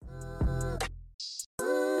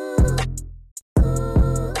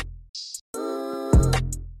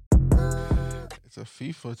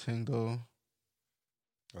FIFA thing though.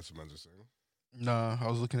 That's what man's are saying. Nah, I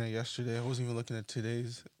was looking at yesterday. I wasn't even looking at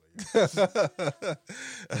today's.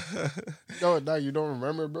 No, you don't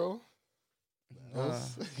remember, bro? Nah.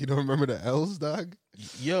 You don't remember the L's, dog?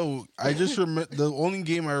 Yo, I just remember the only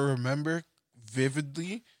game I remember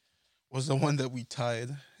vividly was the one that we tied.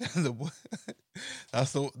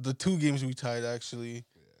 That's the two games we tied actually. Yeah.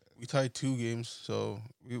 We tied 2 games, so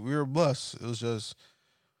we were blessed. It was just,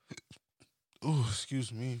 oh,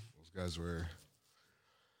 excuse me. Those guys were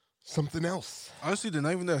something else. Honestly, they're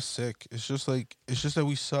not even that sick. It's just that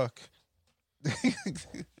we suck.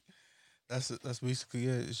 That's basically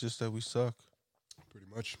it. It's just that we suck. Pretty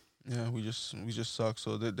much. Yeah, we just suck.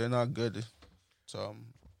 So they're not good. So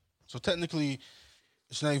technically,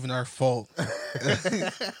 it's not even our fault.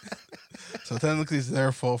 So technically, it's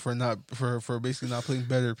their fault for basically not playing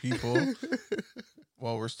better people.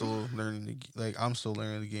 While we're still learning I'm still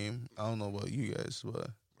learning the game. I don't know about you guys, but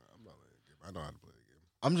I'm not learning the game. I know how to play the game.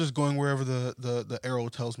 I'm just going wherever the arrow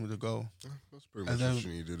tells me to go. That's pretty much what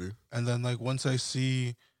you need to do. And then once I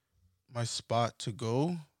see my spot to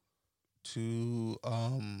go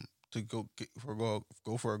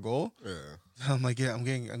go for a goal. Yeah. I'm like, yeah, I'm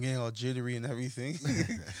getting all jittery and everything.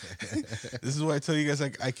 This is why I tell you guys,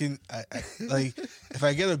 I can if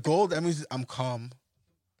I get a goal, that means I'm calm.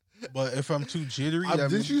 But if I'm too jittery,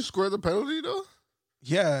 did you score the penalty though?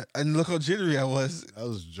 Yeah, and look how jittery I was. That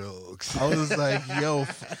was jokes. I was like, yo,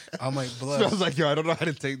 I'm like, blessed. I was like, yo, I don't know how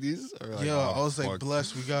to take these. I was like,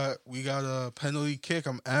 blessed. We got a penalty kick.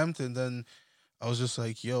 I'm amped, and then I was just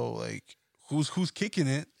like, yo, like, who's kicking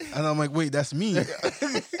it? And I'm like, wait, that's me.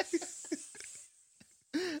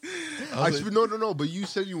 Actually, no. But you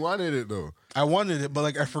said you wanted it though. I wanted it,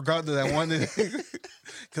 but I forgot that I wanted it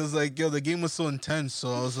because the game was so intense. So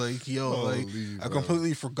I was like, I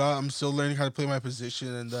completely forgot. I'm still learning how to play my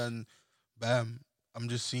position, and then, bam, I'm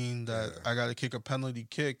just seeing that I got to kick a penalty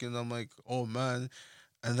kick, and I'm like, oh man.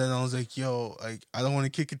 And then I was like, yo, I don't want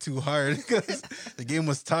to kick it too hard because the game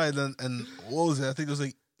was tied, and what was it? I think it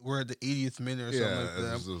was we're at the 80th minute or something like that.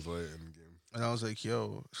 Yeah, it was late in the game. And I was like,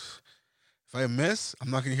 yo, if I miss, I'm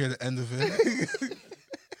not going to hear the end of it.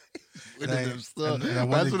 That's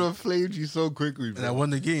what inflamed you so quickly, bro. And I won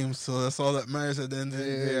the game, so that's all that matters at the end of the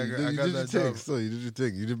day. I got that job. Still, you did your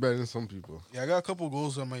thing. You did better than some people. Yeah, I got a couple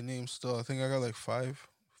goals on my name still. I think I got 5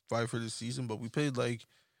 for the season, but we played we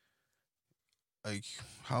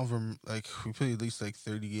played at least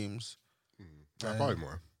 30 games. Probably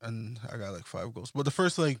more. And I got 5 goals. But the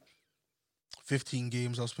first 15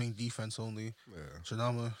 games I was playing defense only. Yeah. So now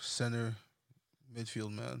I'm a center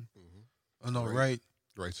midfield man. Mm-hmm. Oh no, right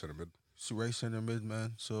center mid. So right center mid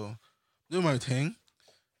man. So I'm doing my thing.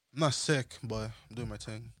 I'm not sick, but I'm doing my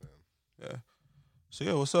thing. Yeah. So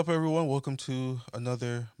yeah, what's up everyone? Welcome to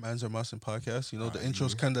another Mans Are Mussin podcast. The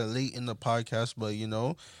intro's kinda late in the podcast, but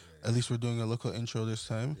at least we're doing a local intro this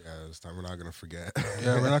time. Yeah, this time we're not gonna forget.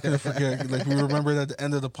 Yeah, we're not gonna forget. We remembered at the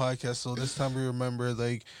end of the podcast, so this time we remember.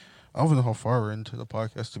 I don't even know how far we're into the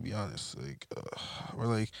podcast, to be honest.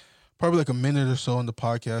 We're probably a minute or so on the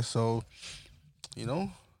podcast. So,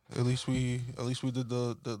 at least we did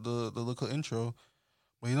the local intro.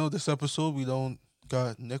 But this episode we don't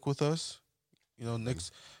got Nick with us.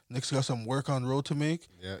 Nick's got some work on road to make.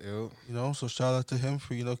 Yeah, yo. So shout out to him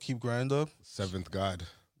for keep grind up. Seventh God.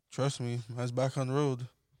 Trust me, man's back on the road.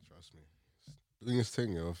 Trust me. Doing his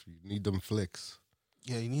thing, yo. If you need them flicks.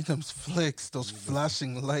 Yeah, you need them flicks, those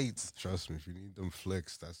flashing lights. Trust me, if you need them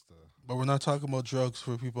flicks, that's the... But we're not talking about drugs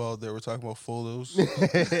for people out there. We're talking about photos.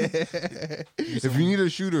 If you need a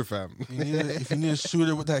shooter, fam. If you need a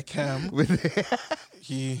shooter with that cam.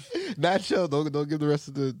 Not chill. Don't give the rest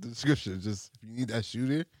of the description. Just, if you need that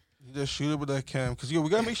shooter. You need a shooter with that cam. Because, we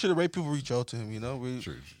got to make sure the right people reach out to him,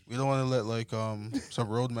 True. We don't want to let, some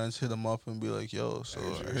roadmans hit him up and be like, yo, so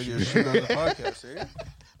I heard you're a shooter on the podcast, eh?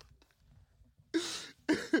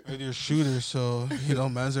 I heard you're a shooter, so,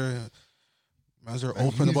 mans are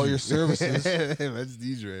open about your services. That's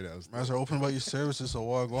DJ right now. Mans are open about your services, so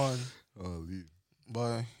walk on. Oh, leave.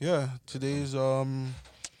 But, yeah, today's,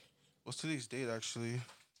 what's today's date, actually?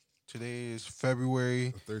 Today is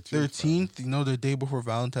February 13th, the day before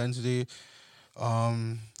Valentine's Day.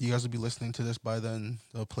 You guys will be listening to this by then.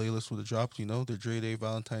 The playlist would have dropped, the Dre Day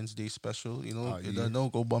Valentine's Day special. You don't know,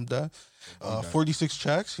 go bump that. 46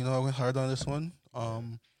 tracks, I went hard on this one.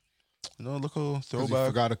 Look a throwback. You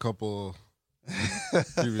forgot a couple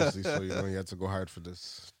previously, so you had to go hard for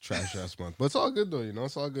this trash ass month. But it's all good though,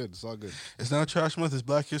 it's all good. It's all good. It's not trash month, it's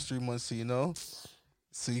Black History Month, so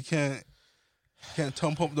so you can't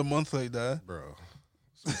tump up the month like that. Bro.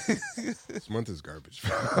 This month is garbage.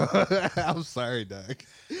 I'm sorry, dog.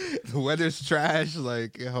 The weather's trash.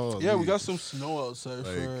 Like, holy. Yeah, we got some snow outside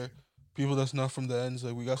for people that's not from the ends.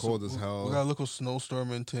 Like, we got cold as hell. We got a little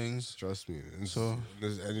snowstorm and things. Trust me. So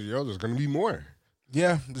there's gonna be more.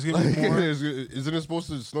 Yeah, there's gonna be more. Isn't it supposed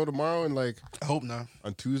to snow tomorrow and like? I hope not.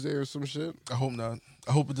 On Tuesday or some shit. I hope not.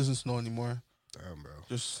 I hope it doesn't snow anymore. Damn, bro.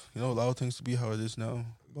 Just allow things to be how it is now.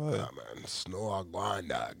 But man, snow on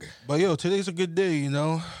dog. But today's a good day,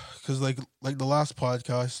 because like the last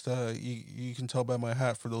podcast, you can tell by my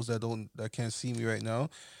hat for those that can't see me right now.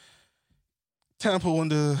 Tampa won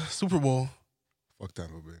the Super Bowl. Fuck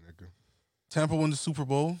Tampa Bay, nigga. Tampa won the Super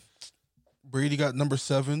Bowl. Brady got number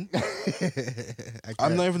 7.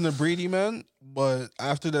 I'm not even a Brady man, but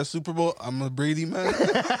after that Super Bowl, I'm a Brady man.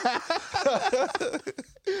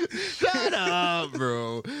 Shut up,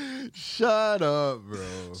 bro. Shut up,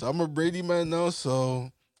 bro. So I'm a Brady man now,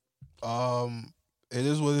 so it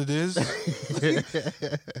is what it is.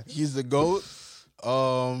 He's the GOAT.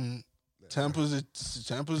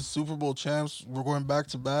 Tampa's Super Bowl champs. We're going back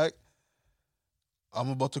to back. I'm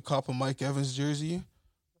about to cop a Mike Evans jersey.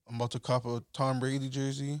 I'm about to cop a Tom Brady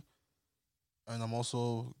jersey. And I'm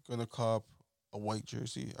also gonna cop a white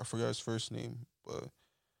jersey. I forgot his first name, but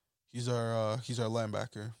he's our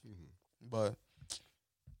linebacker. Mm-hmm. But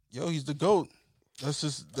he's the GOAT. That's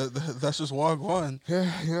just walk on.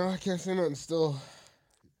 Yeah, I can't say nothing still.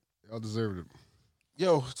 Y'all deserved it.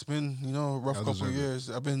 It's been, a rough couple of years.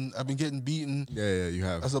 I've been getting beaten. Yeah, you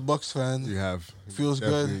have. As a Bucks fan. You have. Feels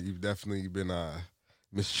good. You've definitely been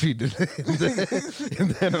mistreated in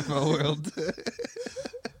the NFL world.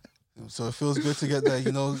 So it feels good to get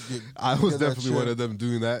that, I was definitely one of them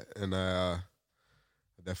doing that, and I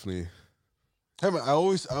definitely. Hey man, I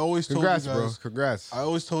always told you guys, bro. Congrats. I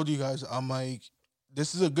always told you guys, I'm like,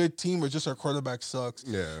 this is a good team, but just our quarterback sucks.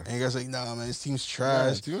 Yeah. And you guys are like, nah, man, this team's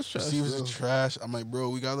trash. Receivers bro. are trash. I'm like, bro,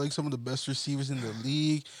 we got like some of the best receivers in the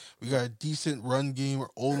league. We got a decent run game. Our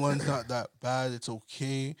O-line's not that bad. It's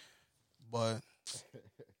okay. But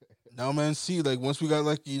now, man, once we got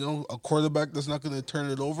a quarterback that's not going to turn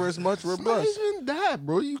it over as much, we're blessed. Not even that,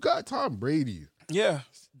 bro. You got Tom Brady. Yeah.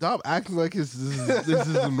 Stop acting like this is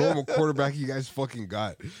the normal quarterback you guys fucking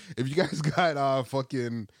got. If you guys got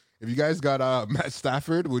Matt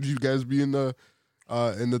Stafford, would you guys be in the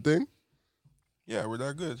thing? Yeah, we're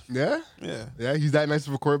that good. Yeah? Yeah. He's that nice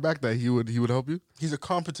of a quarterback that he would help you? He's a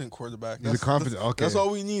competent quarterback. Okay. That's all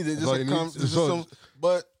we need.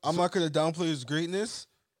 But I'm not gonna downplay his greatness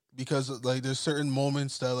because there's certain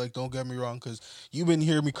moments that don't get me wrong, because you've been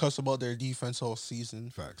hearing me cuss about their defense all season.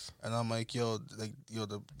 Facts. And I'm like,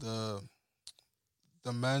 the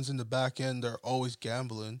mans in the back end, they're always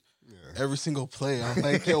gambling. Yeah. Every single play. I'm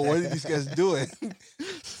like, what are these guys doing? I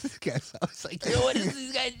was like, what is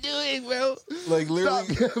these guys doing, bro? Literally, stop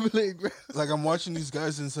gambling, bro. I'm watching these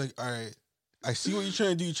guys and it's like, all right, I see what you're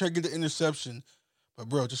trying to do. You're trying to get the interception, but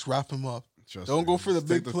bro, just wrap him up. Don't go for the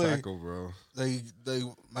big play, tackle, bro.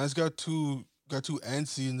 Man's got too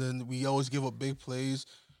antsy, and then we always give up big plays.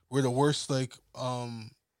 We're the worst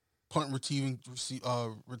punt retrieving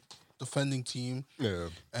defending team. Yeah.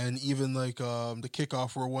 And even the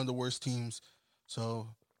kickoff, we're one of the worst teams. So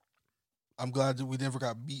I'm glad that we never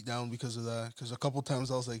got beat down because of that. Because a couple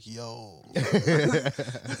times I was like, yo. I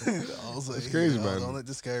was like, it's crazy, man. Don't let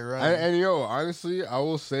this guy run. And honestly, I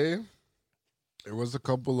will say there was a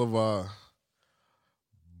couple of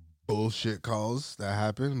bullshit calls that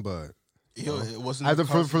happened, but it wasn't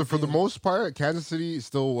for the most part, Kansas City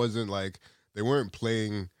still wasn't they weren't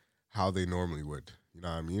playing how they normally would. You know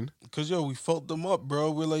what I mean? Because, we felt them up,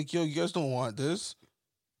 bro. We're like, you guys don't want this.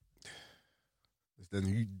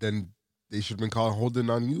 Then they should have been holding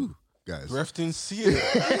on you guys. Ref didn't see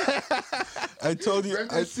it. I told you.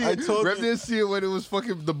 Ref didn't see it when it was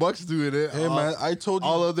fucking the Bucks doing it. Hey, man, I told you.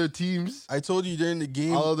 All other teams. I told you during the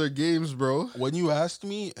game. All other games, bro. When you asked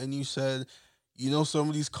me and you said, some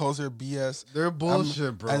of these calls are BS. They're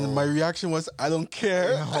bullshit, bro. And my reaction was, I don't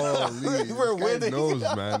care. Holy, we're winning. Knows,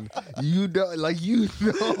 man.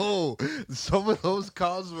 Some of those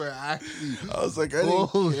calls were actually. I was like, I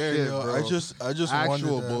didn't care, bro. I just actual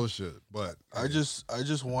wanted bullshit. But I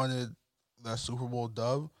just wanted that Super Bowl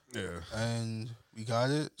dub. Yeah. And we got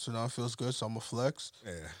it, so now it feels good. So I'm a flex.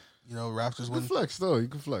 Yeah. Raptors win. Flex though. You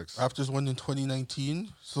can flex. Raptors won in 2019.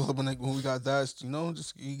 So when we got that,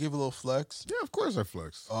 just you give a little flex. Yeah, of course I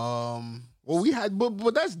flexed. We had,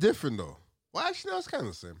 but that's different though. Well, actually, no, it's kind of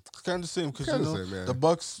the same. It's kind of the same because the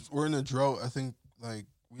Bucks were in a drought. I think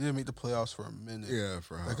we didn't make the playoffs for a minute. Yeah,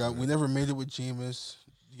 we never made it with Jameis.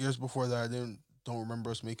 Years before that, I don't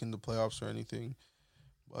remember us making the playoffs or anything.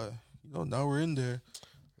 But now we're in there.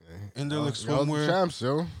 in their like y'all the swimwear. champs,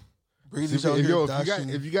 yo. Brady's out here dashing.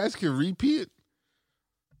 If you guys can repeat,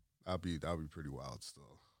 that'll be pretty wild still.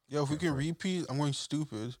 Yo, if we can repeat, I'm going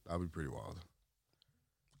stupid. That'll be pretty wild.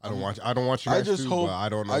 I don't watch you guys too, but I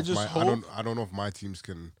don't know. I don't know if my teams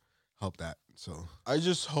can help that. So I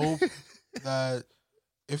just hope that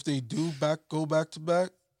if they do go back to back,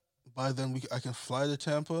 by then I can fly to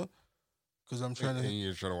Tampa because I'm trying to.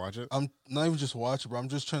 You're trying to watch it. I'm not even just watch it, but I'm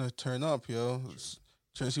just trying to turn up, yo.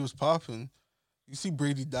 Trying to see what's popping. You see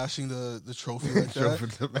Brady dashing the trophy like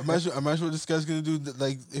that. Imagine what this guy's gonna do.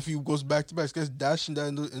 Like if he goes back to back, this guy's dashing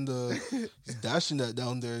that he's dashing that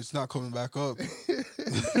down there. It's not coming back up.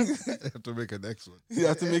 Have to make a next one. You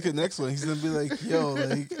have to make a next one. He's gonna be like, yo,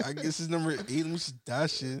 like I guess it's number 8. Let me just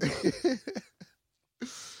dash it.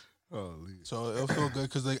 So it'll feel good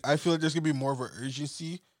because like I feel like there's gonna be more of an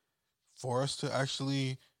urgency for us to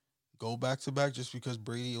actually go back to back, just because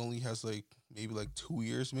Brady only has like maybe like 2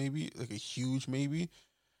 years, maybe like a huge maybe,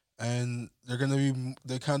 and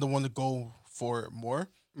they kind of want to go for it more.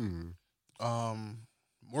 Mm-hmm.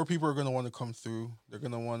 More people are gonna want to come through. They're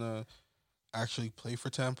gonna want to actually play for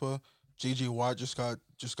Tampa. JJ Watt just got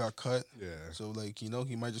cut. Yeah. So like he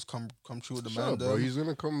might just come true with the Shut man. Up, bro. He's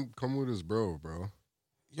gonna come with his bro.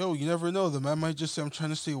 Yo, you never know. The man might just say, "I'm trying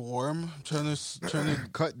to stay warm. I'm trying to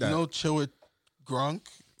cut that. Chill with Gronk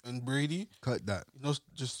and Brady. Cut that.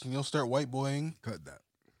 Just start white boying. Cut that.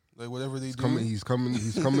 Like whatever they do. He's coming to the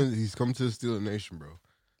Steelers Nation, bro,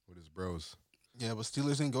 with his bros. Yeah, but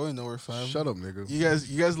Steelers ain't going nowhere, fam. Shut up, nigga.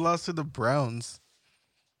 You guys lost to the Browns.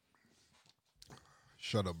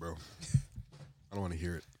 Shut up, bro. I don't want to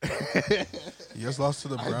hear it. You guys lost to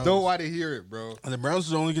the Browns. I don't want to hear it, bro. And the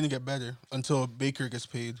Browns are only going to get better until Baker gets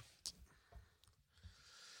paid.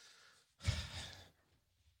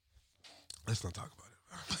 Let's not talk about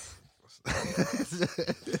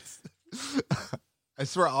it. I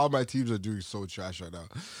swear all my teams are doing so trash right now.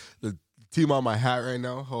 The team on my hat right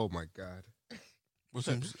now, oh my God. What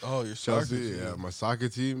teams? Oh, your soccer team. Yeah, my soccer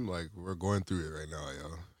team, like, we're going through it right now,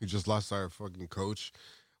 yo. We just lost our fucking coach.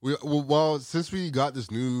 Since we got this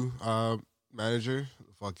new manager,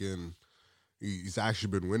 he's actually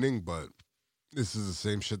been winning, but this is the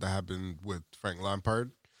same shit that happened with Frank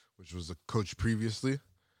Lampard, which was the coach previously,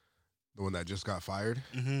 the one that just got fired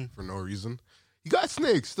for no reason. He got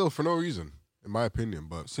snaked still for no reason, in my opinion.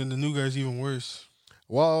 But so the new guy's even worse.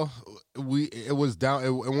 Well, it went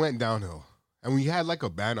downhill, and we had like a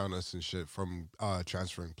ban on us and shit from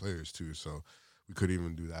transferring players too, so we couldn't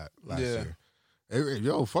even do that last year.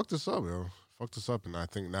 Yo, fucked us up, yo. Fucked us up, and I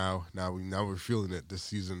think now we're feeling it. This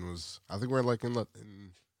season I think we're like in like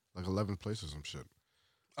 11th place or some shit.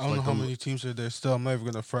 I don't know how many teams are there still. I'm not even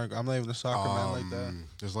gonna front. I'm not even a soccer man like that.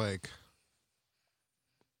 There's like,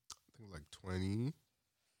 I think like 20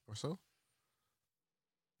 or so.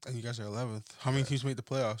 And you guys are 11th. How many teams make the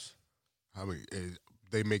playoffs? How many?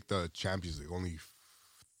 They make the Champions League. Only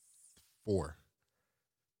 4.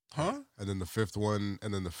 Huh? And then the fifth one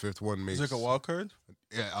makes. It's like a wild card?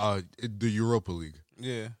 Yeah, the Europa League.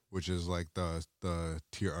 Yeah. Which is like the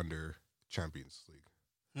tier under Champions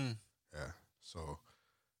League. Yeah. So,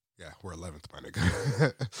 yeah, we're 11th, my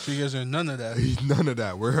nigga. So you guys are none of that. None of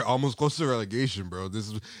that. We're almost close to relegation, bro.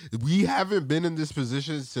 We haven't been in this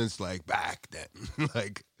position since like back then.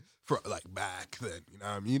 Back then. You know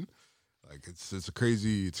what I mean? Like it's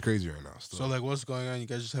crazy right now. Still. So like, what's going on? You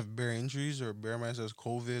guys just have bare injuries, or bare man has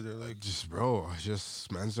COVID, or like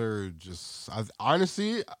men's are just.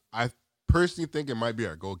 I personally think it might be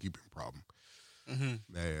our goalkeeping problem. Mm-hmm.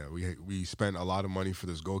 Yeah, we spent a lot of money for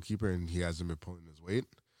this goalkeeper, and he hasn't been pulling his weight.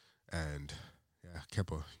 And yeah,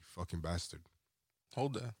 Kepa, you fucking bastard.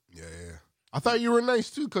 Hold that. Yeah. I thought you were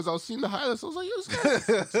nice too, because I was seeing the highlights. I was like, yo,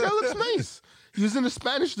 this guy looks nice. He was in the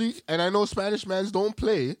Spanish league, and I know Spanish mans don't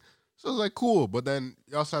play. So I was like, cool. But then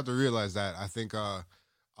you also have to realize that I think the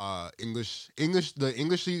English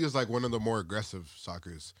league is like one of the more aggressive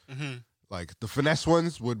soccers. Mm-hmm. Like the finesse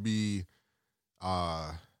ones would be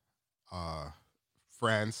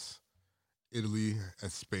France, Italy,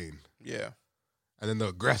 and Spain. Yeah. And then the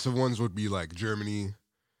aggressive ones would be like Germany,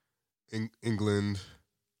 England,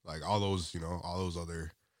 like all those, all those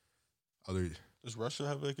other. Does Russia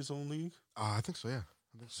have like its own league? I think so, yeah.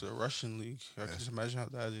 It's a Russian league. I can just imagine how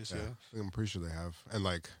that is. Yeah. I'm pretty sure they have, and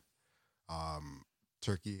like,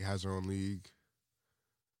 Turkey has their own league.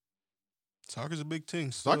 Soccer's a big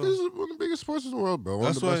thing. Soccer is one of the biggest sports in the world, bro. One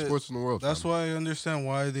of the best sports in the world. That's why I understand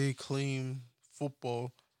why they claim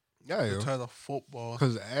football. Yeah, the title football,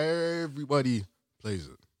 because everybody plays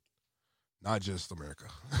it. not just America.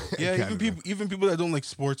 Yeah, even people that don't like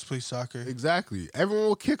sports play soccer. Exactly. Everyone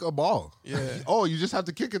will kick a ball. Yeah. Oh, you just have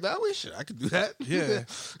to kick it that way? Shit, I could do that. Yeah.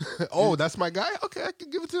 Oh, that's my guy? Okay, I can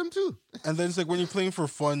give it to him too. And then it's like when you're playing for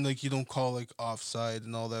fun, like you don't call like offside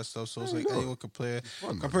and all that stuff. So it's like anyone could play it.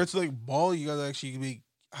 Fun, compared to like ball, you gotta actually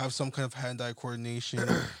have some kind of hand-eye coordination.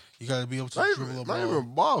 You gotta be able to dribble a ball. Not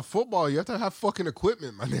even ball, football. You have to have fucking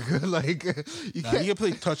equipment, my nigga. Like you can't. You can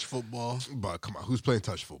play touch football. But come on, who's playing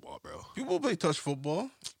touch football, bro? People play touch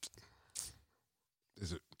football.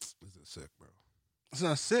 Is it sick, bro? It's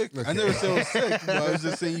not sick. Okay. I never said it was sick, but I was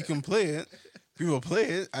just saying you can play it. People play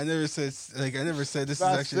it. I never said this is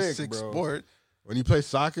actually a sick sport. When you play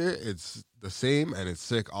soccer, it's the same and it's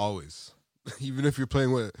sick always. Even if you're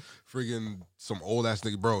playing with friggin' some old ass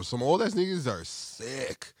niggas, bro. Some old ass niggas are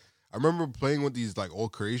sick. I remember playing with these like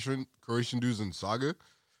old Croatian dudes in Saga.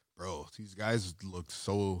 Bro, these guys looked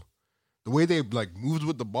so. The way they like moved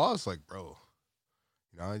with the ball, it's like, bro.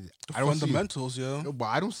 You know, I don't fundamentals, No, but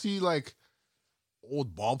I don't see like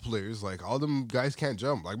old ball players. Like all them guys can't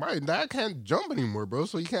jump. Like my dad can't jump anymore, bro.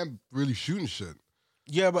 So he can't really shoot and shit.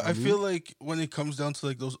 Yeah, but I feel like when it comes down to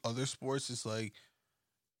like those other sports, it's like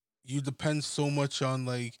you depend so much on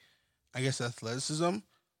like I guess athleticism.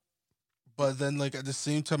 But then like at the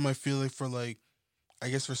same time, I feel like for like I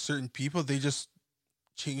guess for certain people, they just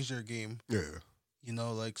change their game. Yeah. You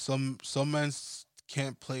know, like some men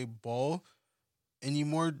can't play ball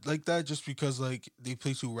anymore like that just because like they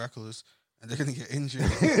play too reckless and they're gonna get injured.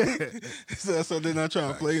 So that's why they're not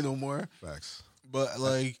trying to play no more. Facts. But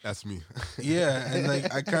like that's me. Yeah, and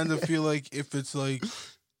like I kind of feel like if it's like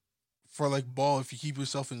for like ball, if you keep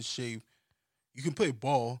yourself in shape, you can play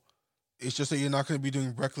ball. It's just that you're not gonna be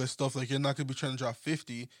doing reckless stuff. Like you're not gonna be trying to drop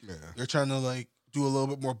 50. Yeah. You're trying to like do a little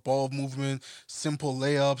bit more ball movement, simple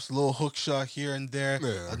layups, a little hook shot here and there,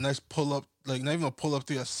 a nice pull up, like not even a pull up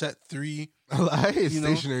to a set three.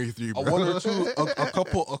 Stationary three, bro. One or two,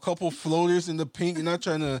 a couple floaters in the paint. You're not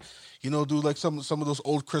trying to, do like some of those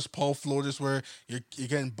old Chris Paul floaters where you're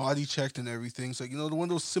getting body checked and everything. So the one of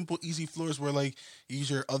those simple, easy floors where like you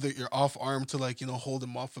use your off arm to like hold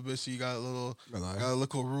them off a bit, so you got a little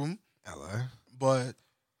room. But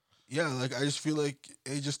yeah, like I just feel like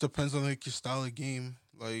it just depends on like your style of game.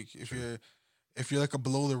 Like if you're like a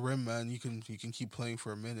below the rim man, you can keep playing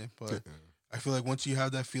for a minute, but. I feel like once you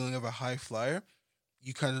have that feeling of a high flyer,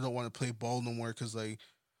 you kind of don't want to play ball no more because, like,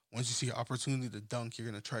 once you see an opportunity to dunk, you're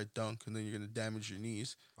going to try dunk, and then you're going to damage your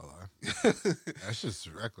knees. That's just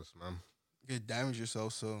reckless, man. You can damage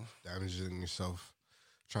yourself, so... Damaging yourself,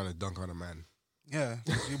 trying to dunk on a man. Yeah.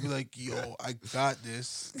 You'll be like, yo, I got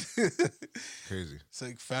this. Crazy. It's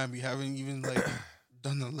like, fam, you haven't even, like,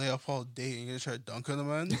 done the layup all day, and you're going to try to dunk on a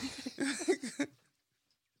man?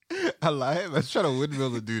 I lie. Let's try to windmill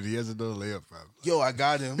the dude. He hasn't done a layup, fam. Yo, I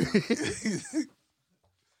got him.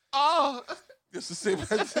 Oh, that's the same.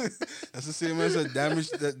 That's the same as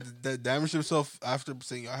that damaged himself after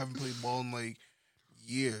saying I haven't played ball in like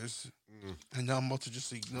years, and now I'm about to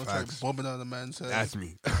just like, try to bump it on a man's head. That's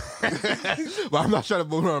me. Well, I'm not trying to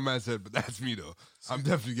bump it on a man's head, but that's me though. I'm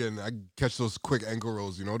definitely I catch those quick ankle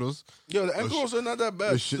rolls. You know those? Yo, the ankle rolls are not that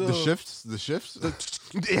bad. The shifts.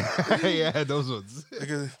 Yeah, those ones.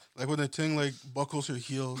 Like when the thing like buckles your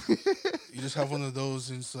heel, you just have one of those,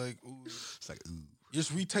 and it's like, ooh. It's like, ooh. You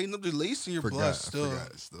just retighten up the lace in your blood still.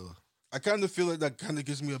 I kind of feel like that kind of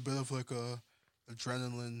gives me a bit of like a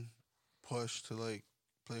adrenaline push to like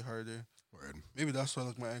play harder. Word. Maybe that's why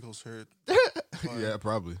like my ankles hurt. Yeah,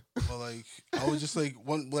 probably. But like I was just like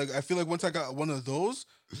I feel like once I got one of those,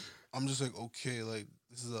 I'm just like, okay, like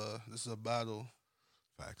this is a battle.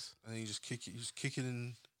 Facts. And then you just kick it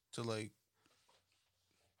into like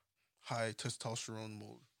high testosterone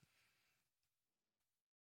mode.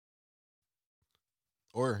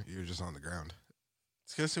 Or you're just on the ground.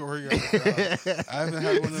 It's gonna say where you're on the ground. I haven't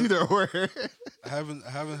had one. It's either or. I haven't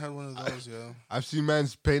had one of those, yo. I've seen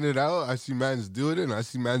mans paint it out. I've seen mans do it, and I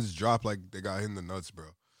see mans drop like they got hit in the nuts, bro.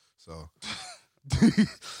 So,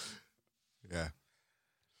 yeah.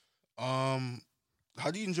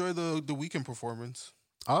 How do you enjoy the weekend performance?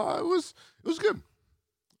 It was good.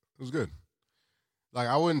 It was good. Like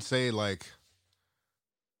I wouldn't say it's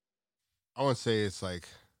like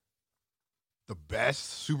the best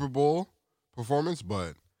Super Bowl performance,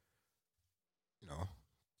 but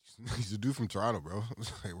he's a dude from Toronto, bro.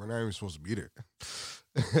 Like, we're not even supposed to beat it.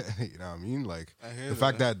 You know what I mean? Like the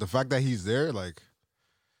fact that he's there, like,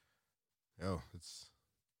 yo, it's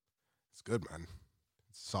good, man.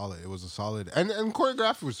 It's solid. It was a solid, and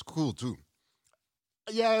choreography was cool too.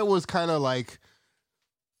 Yeah, it was kind of like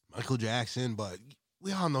Michael Jackson, but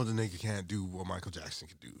we all know the nigga can't do what Michael Jackson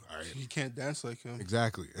can do. All right, He can't dance like him.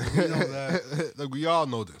 exactly. We know that. Like we all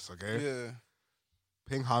know this. Okay, Yeah.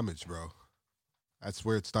 paying homage, bro. That's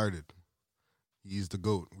where it started. He's the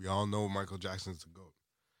GOAT. We all know Michael Jackson's the GOAT.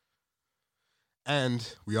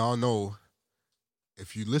 And we all know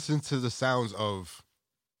if you listen to the sounds of,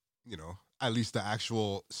 you know, at least the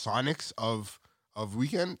actual sonics of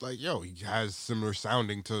Weeknd, like, yo, he has similar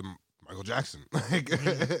sounding to Michael Jackson. Like,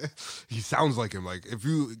 he sounds like him. Like, if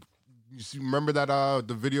you remember that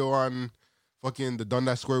the video on fucking the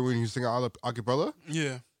Dundas Square when he was singing acapella?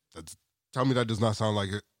 Yeah. Tell me that does not sound like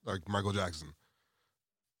it, like Michael Jackson.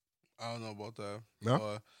 I don't know about that.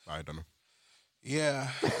 No? I don't know. Yeah.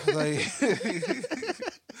 Like,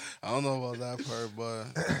 I don't know about that part,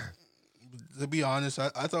 but to be honest, I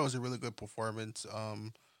thought it was a really good performance.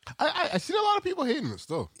 I seen a lot of people hating it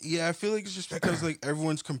still. Yeah, I feel like it's just because like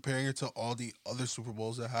everyone's comparing it to all the other Super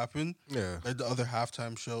Bowls that happened. Yeah. Like the other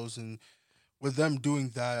halftime shows, and with them doing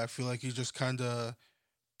that, I feel like he's just kind of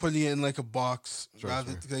putting it in like a box. Sure.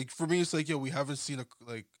 Like for me, it's like, yo, we haven't seen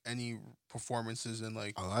like any performances in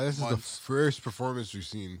like This is the first performance we've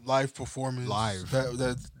seen. Live performance.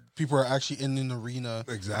 That people are actually in an arena.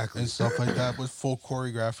 Exactly. And stuff like that with full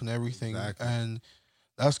choreograph and everything. Exactly. And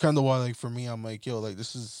that's kind of why, like, for me, I'm like, yo, like,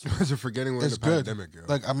 this is... You're forgetting we're in the pandemic, yo.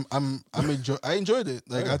 Like, I enjoyed it.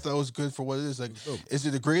 Like, yeah. I thought it was good for what it is. Like, is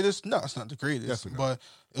it the greatest? No, it's not the greatest. Definitely but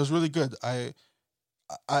it was really good. I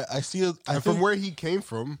see it. And from where he came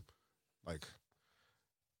from, like,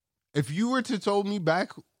 if you were to told me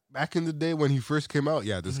back in the day when he first came out,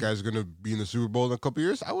 yeah, this guy's going to be in the Super Bowl in a couple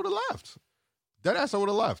years, I would have laughed. Deadass, I would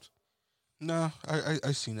have laughed. No,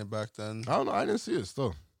 I seen it back then. I don't know. I didn't see it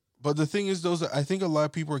still. But the thing is, I think a lot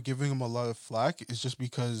of people are giving him a lot of flack. It's just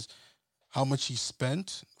because how much he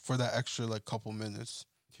spent for that extra, like, couple minutes.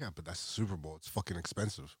 Yeah, but that's the Super Bowl. It's fucking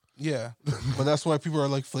expensive. Yeah. But that's why people are,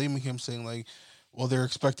 like, flaming him, saying, like, well, they're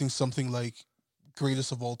expecting something, like,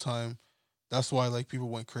 greatest of all time. That's why, like, people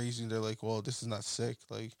went crazy. And they're like, well, this is not sick.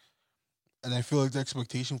 Like, and I feel like the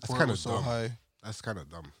expectation for it was so high. That's kind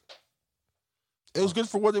of dumb. It was good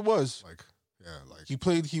for what it was. Like, yeah,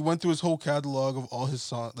 like he went through his whole catalog of all his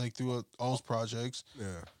songs, like through all his projects. Yeah.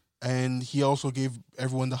 And he also gave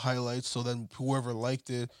everyone the highlights, so then whoever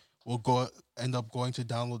liked it will end up going to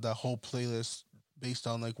download that whole playlist based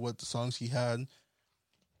on like what the songs he had. And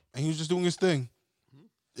he was just doing his thing.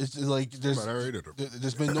 It's like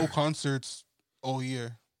there's been no concerts all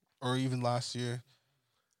year or even last year.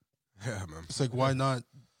 Yeah, man. It's like, why not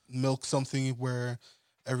milk something where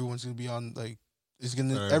everyone's gonna be on, like,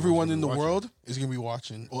 everyone in the world is gonna be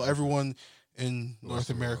watching. Well, everyone in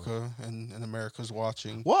North America and America's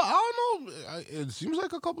watching. Well, I don't know. It seems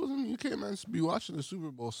like a couple of them UK men be watching the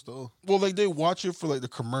Super Bowl still. Well, like they watch it for like the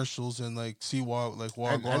commercials and like see what like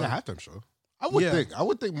and the halftime show. I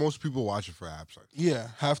would think most people watch it for halftime. Yeah,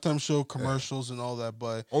 halftime show, commercials, and all that.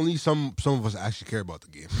 But only some of us actually care about the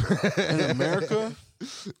game. In America,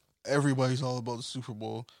 everybody's all about the Super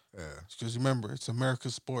Bowl. Yeah, because remember, it's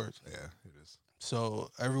America's sport. Yeah, it is. So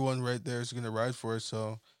everyone right there is gonna ride for it.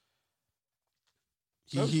 So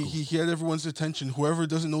he had everyone's attention. Whoever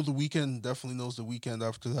doesn't know The Weeknd definitely knows The Weeknd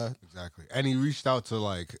after that. Exactly, and he reached out to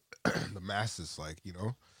like the masses, like, you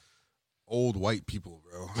know, old white people,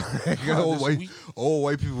 bro. Old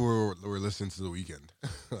white people were listening to The Weeknd.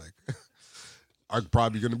 Like, are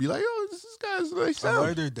probably gonna be like, "Oh, this guy's nice sound." I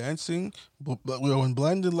like their dancing, but when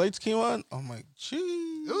Blinding Lights came on, I'm like, gee.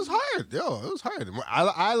 It was hard, yo. It was hard.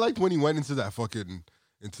 I liked when he went into that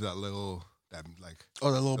little that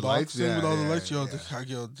little box thing with all the lights. Yo, yeah.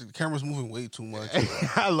 The camera's moving way too much.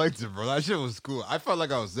 I liked it, bro. That shit was cool. I felt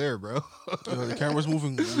like I was there, bro. Yo, the camera's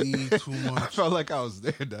moving way too much. I felt like I was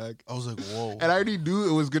there, dog. I was like, whoa. And I already knew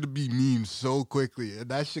it was gonna be memed so quickly, and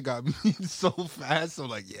that shit got memed so fast. I'm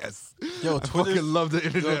like, yes. Yo, I fucking love the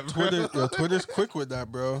internet. Twitter's quick with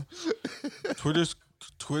that, bro. Twitter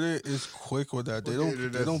is quick with that.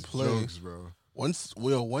 They don't play. Jokes, bro.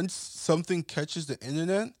 Once something catches the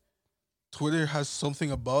internet, Twitter has something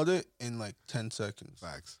about it in like 10 seconds.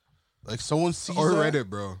 Facts. Like someone sees or that. Reddit,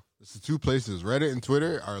 bro. It's the two places. Reddit and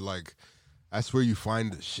Twitter are like, that's where you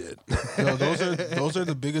find the shit. Yo, those are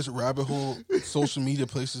the biggest rabbit hole social media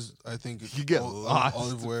places. I think you get lost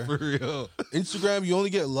all everywhere. For real. Instagram, you only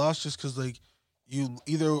get lost just because like you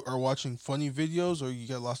either are watching funny videos or you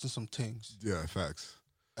get lost in some things. Yeah, facts.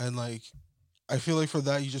 And like, I feel like for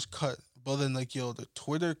that you just cut. But then like, yo, the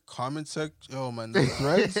Twitter comment section, oh man, the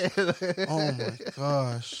threads, oh my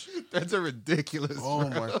gosh. threads are ridiculous. Oh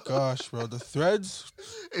my gosh, bro. The threads.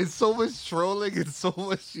 It's so much trolling. It's so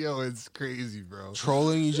much, it's crazy, bro.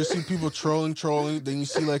 Trolling. You just see people trolling. Then you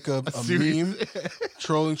see like a meme.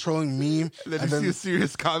 trolling, meme. And then you see a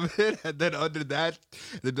serious comment. And then under that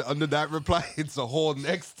reply, it's a whole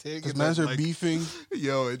next thing. Because mans are beefing.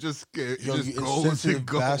 Yo, it just you goes and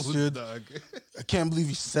goes, bastard. dog. I can't believe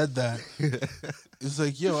you said that. It's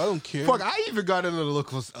like, yo, I don't care. Fuck, I even got into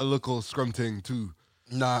a local scrum thing too.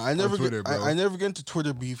 Nah, I never Twitter, get. I never get into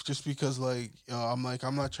Twitter beef just because, like, I'm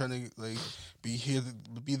not trying to like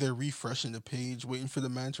be there refreshing the page, waiting for the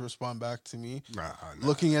man to respond back to me,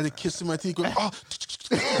 looking at it, kissing my teeth, going, oh.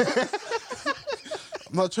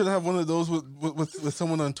 I'm not trying to have one of those with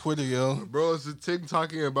someone on Twitter, yo. Bro, it's a thing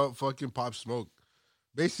talking about fucking Pop Smoke.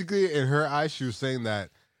 Basically, in her eyes, she was saying that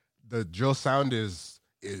the drill sound is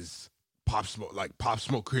Pop Smoke. Like, Pop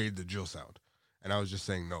Smoke created the drill sound. And I was just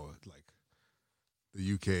saying, no, like,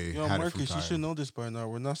 the UK Yo, had Marcus, it from you time. should know this by now.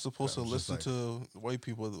 We're not supposed to listen to white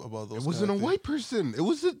people about those. It wasn't a white person. It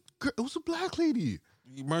was a black lady.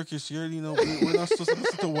 Marcus, you already know we're not supposed to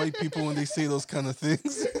listen to white people when they say those kind of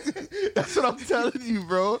things. That's what I'm telling you,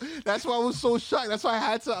 bro. That's why I was so shocked. That's why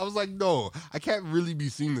I was like, no, I can't really be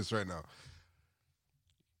seeing this right now.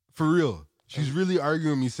 For real. She's really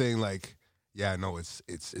arguing me saying like, yeah, no, it's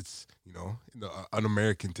an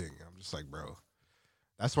American thing. I'm just like, bro.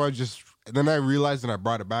 That's why and then I realized and I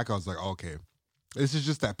brought it back. I was like, okay, this is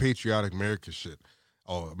just that patriotic America shit.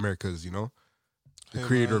 Oh, America's, the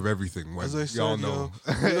creator of everything. As I said, y'all know.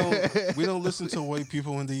 We don't listen to white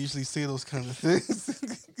people when they usually say those kind of things.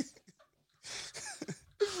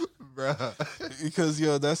 Bruh. Because,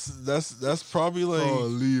 that's probably like...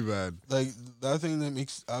 Holy, man. Like, that thing that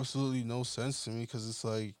makes absolutely no sense to me because it's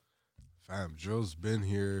like... Fam, Joe's been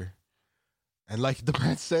here... And like the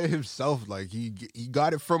man said himself, like he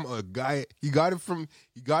got it from a guy. He got it from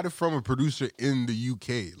a producer in the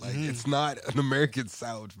UK. Like it's not an American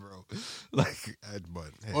sound, bro. Like, but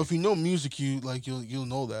hey. Well, if you know music, you'll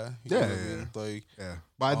know that. You know what I mean? Like, yeah.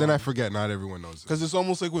 But then I forget. Not everyone knows it. Because it's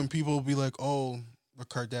almost like when people be like, "Oh, the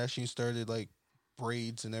Kardashians started like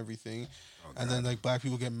braids and everything," and then like black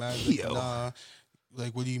people get mad. Like, nah,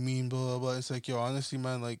 like what do you mean? Blah blah blah. It's like, yo, honestly,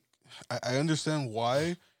 man, like I understand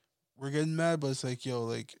why we're getting mad, but it's like, yo,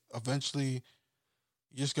 like, eventually,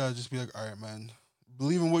 you just gotta just be like, all right, man,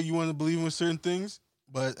 believe in what you want to believe in with certain things,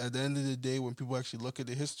 but at the end of the day, when people actually look at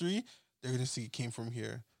the history, they're gonna see it came from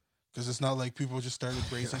here. Because it's not like people just started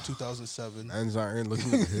braids in 2007. Man's aren't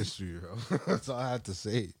looking at history, bro. That's all I have to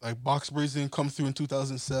say. Like, box braids didn't come through in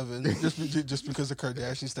 2007 just because the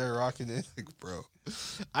Kardashians started rocking it. Like, bro,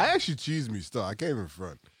 I actually cheese me still. I can't even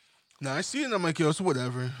front. Nah, I see it and I'm like, yo, it's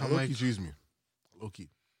whatever. I'm like, cheese me. Low-key.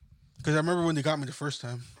 Because I remember when they got me the first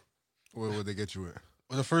time. What would they get you with?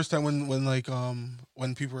 Well, the first time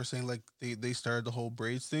when people were saying like they started the whole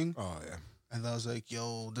braids thing. Oh yeah. And I was like,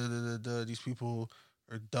 yo, these people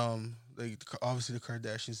are dumb. Like obviously the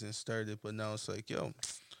Kardashians didn't start it, but now it's like, yo,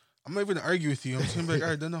 I'm not even gonna argue with you. I'm just gonna be like, all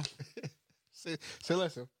right, don't know. Say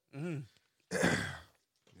less, yo.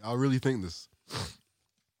 Y'all really think this?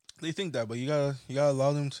 They think that, but you gotta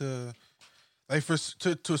allow them to, like,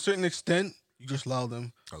 to a certain extent. You just allow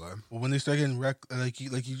them. Hello. But when they start getting wrecked,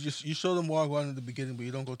 you show them Wagwan in the beginning, but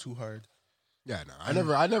you don't go too hard. Yeah, no, I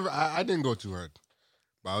didn't go too hard,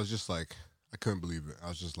 but I was just like, I couldn't believe it. I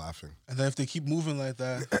was just laughing. And then if they keep moving like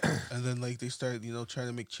that, and then like they start, trying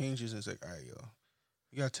to make changes, and it's like, all right, yo,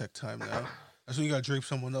 you gotta take time now. That's when you gotta drape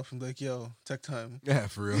someone up and be like, yo, take time. Yeah,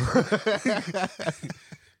 for real.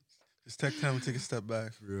 Just take time and take a step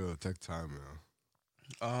back. For real, take time,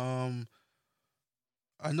 man.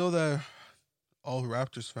 I know that all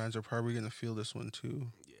Raptors fans are probably gonna feel this one too.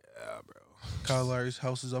 Yeah, bro. Kyle Lowry's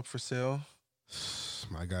house is up for sale.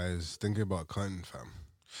 My guy is thinking about cutting, fam.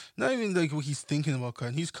 Not even like what he's thinking about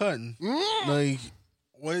cutting. He's cutting. Like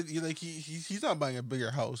what? Like he's not buying a bigger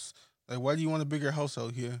house. Like why do you want a bigger house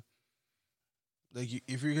out here? Like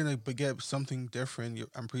if you're gonna get something different,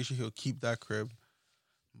 I'm pretty sure he'll keep that crib.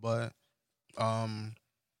 But I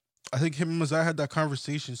think him and Mazai had that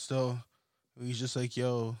conversation still. He's just like,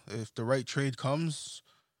 yo, if the right trade comes,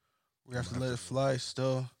 we have to let it fly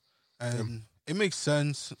still. And it makes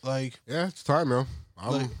sense. Like, yeah, it's time, man.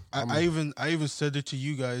 I even said it to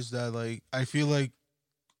you guys that like I feel like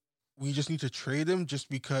we just need to trade him just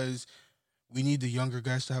because we need the younger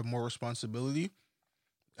guys to have more responsibility.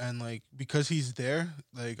 And like because he's there,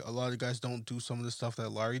 like a lot of guys don't do some of the stuff that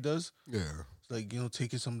Larry does. Yeah. Like,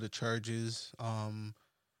 taking some of the charges,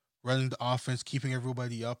 running the offense, keeping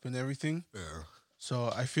everybody up and everything. Yeah. So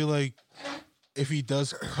I feel like if he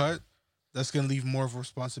does cut, that's gonna leave more of a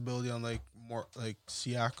responsibility on like more like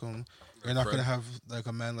Siakam. You're not gonna have like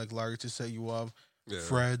a man like Larry to set you up. Yeah.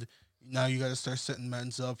 Fred. Now you got to start setting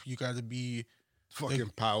men's up. You got to be fucking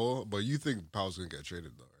like, Powell. But you think Powell's gonna get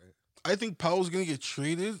traded though, right? I think Powell's gonna get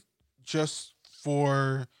traded just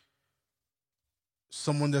for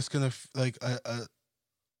someone that's gonna like a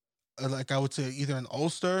like I would say either an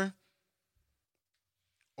all-star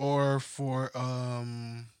or for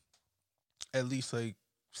at least like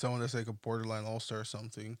someone that's like a borderline all-star or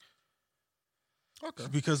something. Okay.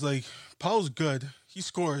 Because like Powell's good, he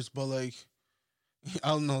scores, but like I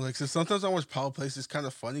don't know, like so sometimes I watch Powell plays. It's kind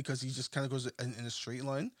of funny because he just kind of goes in a straight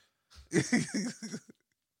line.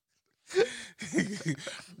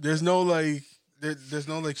 There's no like there's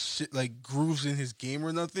no like shit like grooves in his game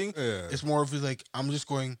or nothing. Yeah. It's more of like I'm just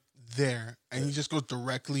going there, and he just goes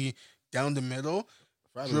directly down the middle,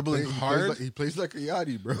 dribbling hard. He plays like a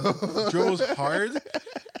Yachty, bro. Dribbles hard,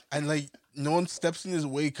 and like no one steps in his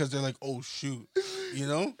way because they're like, oh shoot, you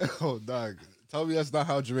know? Oh dog, tell me that's not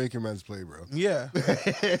how Jamaican men's play, bro. Yeah.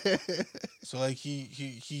 So like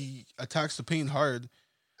he attacks the paint hard,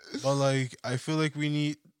 but like I feel like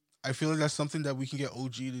that's something that we can get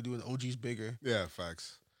OG to do, and OG's bigger. Yeah,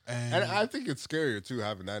 facts. And I think it's scarier too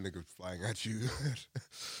having that nigga flying at you.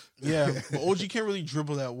 Yeah, but OG can't really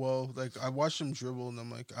dribble that well. Like I watched him dribble, and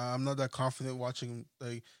I'm like, I'm not that confident watching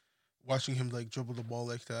him like dribble the ball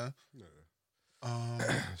like that. Yeah.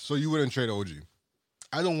 So you wouldn't trade OG?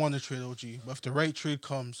 I don't want to trade OG, but if the right trade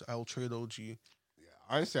comes, I will trade OG. Yeah,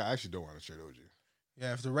 honestly, I actually don't want to trade OG.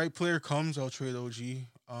 Yeah, if the right player comes, I'll trade OG.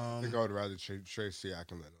 I think I would rather trade Siakam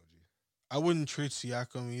than OG. I wouldn't trade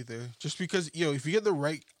Siakam either, just because if you get the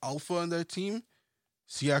right alpha on that team,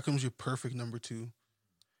 Siakam's your perfect number 2.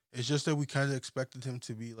 It's just that we kind of expected him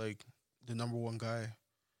to be like the number 1 guy,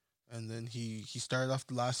 and then he started off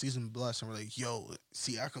the last season blessed, and we're like, yo,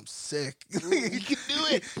 Siakam's sick. He can do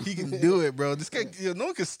it. He can do it, bro. This guy, no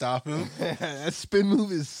one can stop him. That spin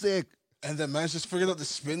move is sick. And then man's just figured out the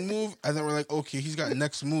spin move, and then we're like, okay, he's got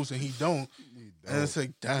next moves, and he don't. And it's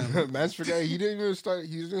like, damn. Man's forgot he didn't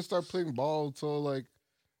start playing ball until like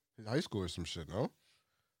high school or some shit, no?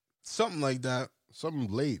 Something like that.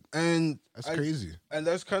 Something late. And that's crazy. And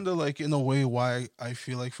that's kind of like in a way why I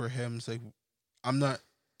feel like for him, it's like I'm not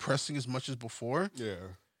pressing as much as before. Yeah.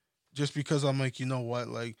 Just because I'm like, you know what?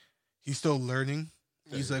 Like, he's still learning.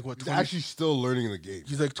 Yeah. He's like, what? He's actually still learning the game.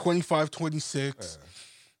 He's like 25, 26. Yeah.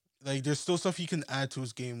 Like, there's still stuff he can add to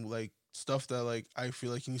his game. Like, stuff that, like, I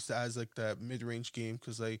feel like he needs to add, like, that mid-range game.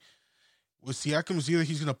 Because, like, with Siakam, either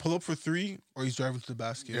he's going to pull up for 3 or he's driving to the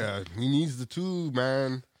basket. Yeah, he needs the 2,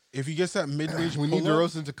 man. If he gets that mid-range we need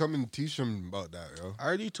DeRozan to come and teach him about that, yo. I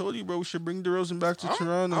already told you, bro, we should bring DeRozan back to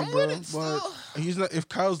Toronto, bro. But he's not. If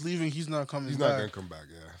Kyle's leaving, he's not coming back. He's not going to come back,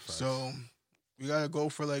 yeah. Facts. So, we got to go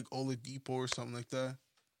for, like, Oladipo or something like that.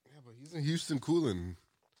 Yeah, but he's in Houston cooling.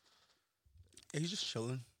 Yeah, he's just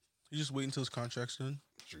chilling. He's just waiting until his contract's done.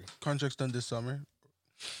 True. Contract's done this summer.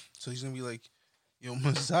 So he's going to be like, yo,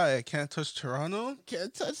 Messiah, can't touch Toronto?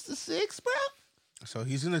 Can't touch the 6, bro? So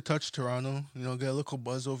he's going to touch Toronto. You know, get a little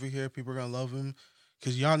buzz over here. People are going to love him.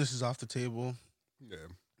 Because Giannis is off the table.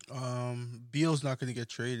 Yeah. Beal's not going to get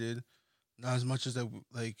traded. Not as much as that,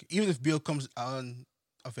 like, even if Beal comes out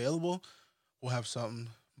available, we'll have something.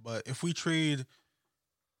 But if we trade,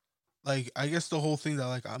 like, I guess the whole thing that,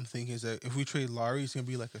 like, I'm thinking is that if we trade Larry, it's going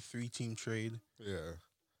to be like a 3-team trade. Yeah.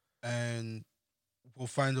 And we'll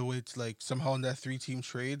find a way to, like, somehow in that 3-team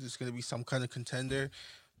trade, it's going to be some kind of contender,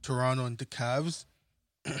 Toronto and the Cavs.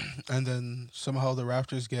 And then somehow the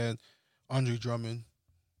Raptors get Andre Drummond.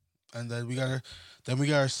 And then we got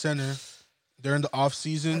our center. During the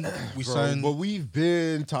offseason, we signed. But we've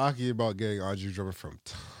been talking about getting Andre Drummond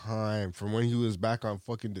from when he was back on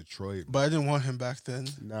fucking Detroit. But I didn't want him back then.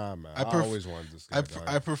 Nah, man. I always wanted this guy.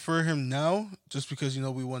 I prefer him now just because, you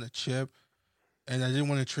know, we won a chip. And I didn't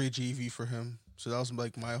want to trade JV for him. So that was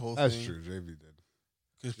like my whole thing. That's true. JV did.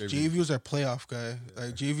 Because JV was our playoff guy. Yeah.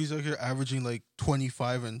 Like JV's out here averaging like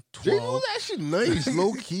 25 and 12. JV was actually nice,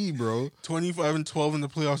 low key, bro. 25 and 12 in the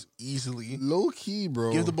playoffs easily. Low key,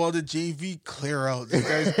 bro. Give the ball to JV, clear out.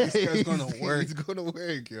 This guy's gonna work. He's gonna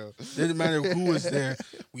work, yo. Didn't matter who was there.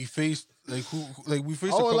 We faced a couple of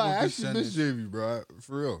good I actually miss JV, bro.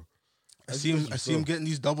 For real. I see him getting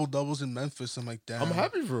these doubles in Memphis. I'm like, damn. I'm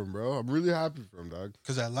happy for him, bro. I'm really happy for him, dog.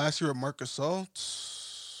 Because that last year at Marc Gasol,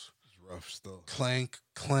 rough still. Clank.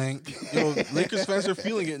 Yo, Lakers fans are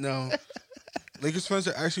feeling it now. Lakers fans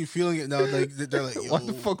are actually feeling it now. Like they're like, yo. Why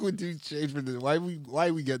the fuck would you change for this? Why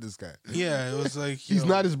we get this guy? Yeah, it was like he's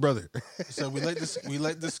not his brother. So we let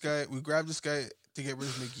this guy. We grabbed this guy to get rid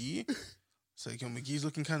of McGee. It's like, yo, McGee's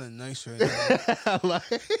looking kind of nice right now.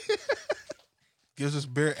 gives us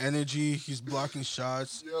bare energy. He's blocking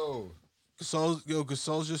shots.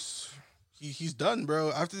 Gasol's just he's done,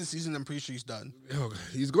 bro. After the season, I'm pretty sure he's done. Yo,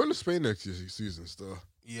 he's going to Spain next season still.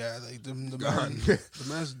 Yeah, like the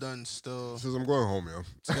man's done still. Says I'm going home, yo.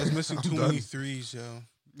 This guy's missing too many threes, yo.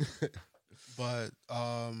 But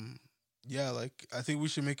yeah, like I think we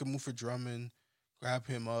should make a move for Drummond, grab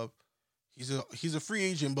him up. He's a free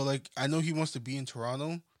agent, but like I know he wants to be in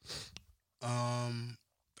Toronto.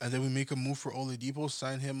 And then we make a move for Oladipo,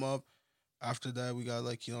 sign him up. After that, we got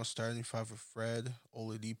like starting five with Fred,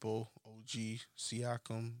 Oladipo, OG,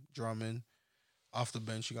 Siakam, Drummond. Off the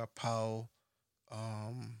bench, you got Powell.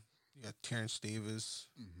 You got Terrence Davis.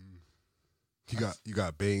 Mm-hmm. You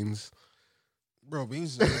got Baines. Bro,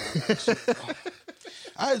 Baines.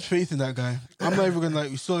 I had faith in that guy. I'm not even gonna lie.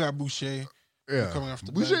 We still got Boucher. Yeah, coming off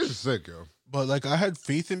the Boucher bench. is sick, yo. But like I had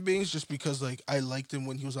faith in Baines just because like I liked him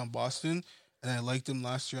when he was on Boston, and I liked him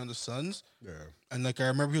last year on the Suns. Yeah, and like I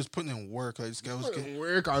remember he was putting in work. Like this guy was getting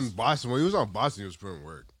work on Boston. When he was on Boston, he was putting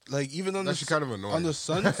work. Like even on that's kind of annoying. On the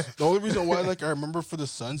Suns, the only reason why like I remember for the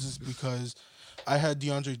Suns is because I had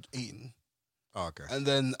DeAndre Ayton. Oh, okay. And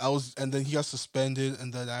then he got suspended,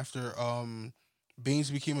 and then after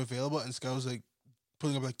Baines became available, and this guy was like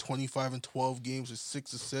putting up like 25 and 12 games with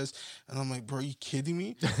 6 assists, and I'm like, bro, are you kidding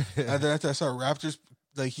me? And then after I saw Raptors,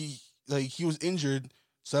 like he was injured,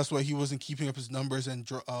 so that's why he wasn't keeping up his numbers, and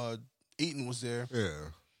Ayton was there. Yeah.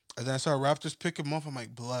 And then I saw Raptors pick him up. I'm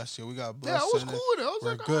like, bless, yo, we got blessed. Yeah, I was cool with it. I was We're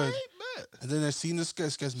like, good. Right, and then I seen this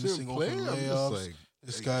guy's missing open layups. Like,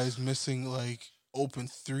 this guy's missing like open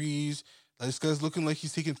threes. Like, this guy's looking like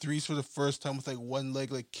he's taking threes for the first time with like one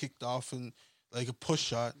leg like kicked off and like a push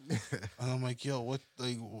shot. And I'm like, yo, what?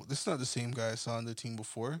 Like, this is not the same guy I saw on the team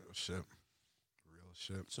before. Real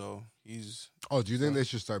shit. So he's. Oh, do you think they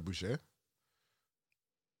should start Boucher?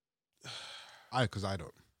 Because I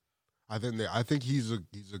don't. I think he's a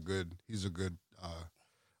good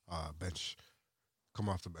bench. Come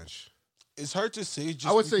off the bench. It's hard to say. Just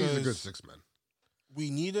I would say he's a good 6-man. We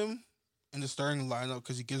need him in the starting lineup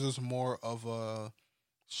because he gives us more of a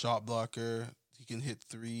shot blocker. He can hit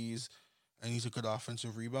threes, and he's a good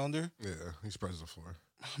offensive rebounder. Yeah, he spreads the floor.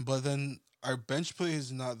 But then our bench play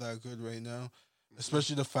is not that good right now,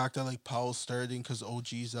 especially the fact that like Powell's starting because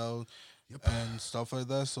OG's out and stuff like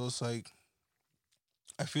that. So it's like,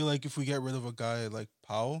 I feel like if we get rid of a guy like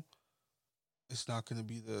Powell, it's not going to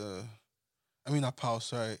be the. I mean, not Powell.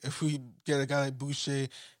 Sorry. If we get a guy like Boucher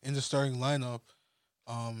in the starting lineup,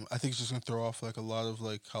 I think it's just gonna throw off like a lot of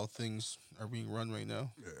like how things are being run right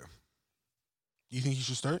now. Yeah. Do you think he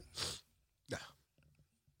should start? Yeah.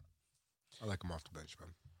 I like him off the bench, man.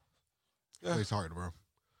 Yeah. Plays hard, bro.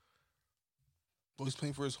 Well, he's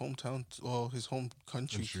playing for his hometown, his home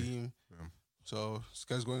country team. Yeah. So this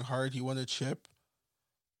guy's going hard. He won a chip.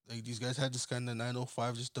 Like these guys had this guy in the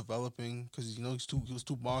 905 just developing because he was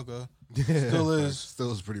too maga.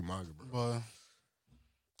 Still is pretty maga, bro. But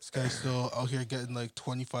this guy's still out here getting like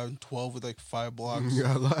 25 and 12 with like 5 blocks. You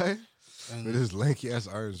gotta lie. With his lanky ass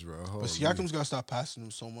arms, bro. But Siakam's gotta stop passing him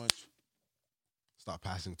so much. Stop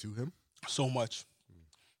passing to him? So much.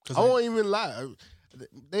 I won't even lie.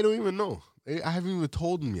 They don't even know. I haven't even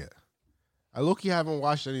told them yet. I low-key haven't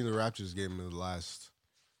watched any of the Raptors game in the last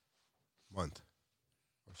month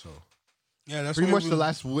or so. Yeah, that's pretty much the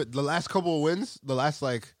last couple of wins. The last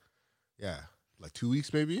like 2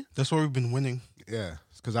 weeks maybe. That's why we've been winning. Yeah,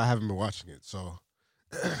 it's because I haven't been watching it. So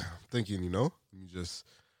thinking, let me just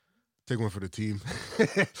take one for the team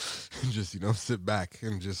and just sit back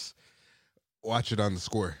and just watch it on the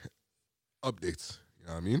score updates. You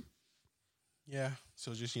know what I mean? Yeah.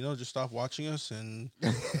 So just just stop watching us and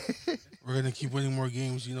we're gonna keep winning more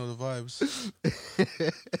games. You know the vibes.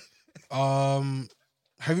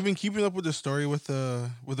 Have you been keeping up with the story with the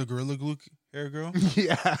Gorilla Glue hair girl?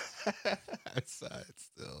 Yeah, I saw it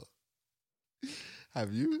still.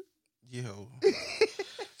 Have you? Yo.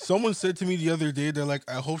 Someone said to me the other day, they're like,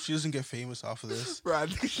 I hope she doesn't get famous off of this. Bro, I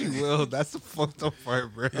think she will. That's the fucked up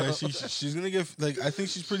part, bro. Yeah, she's gonna get I think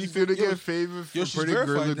she's pretty famous. Gonna get famous for putting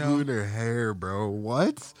Gorilla Glue in her hair, bro.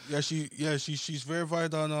 What? Yeah, she's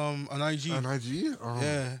verified on IG. On IG? Oh,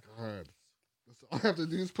 yeah. God. All I have to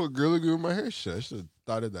do is put Gorilla Glue in my hair. Shit, I should have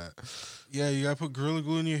thought of that. Yeah, you gotta put Gorilla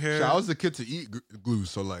Glue in your hair. Shit, I was the kid to eat glue,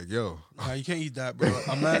 so like, yo. Nah, you can't eat that, bro. I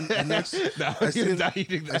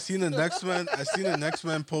seen the next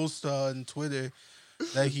man post on Twitter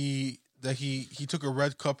that he took a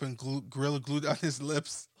red cup and Gorilla Glued on his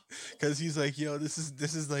lips because he's like, yo, this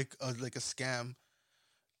is like a scam.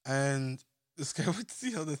 And this guy would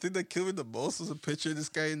the thing that killed me the most was a picture of this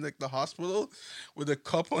guy in like the hospital with a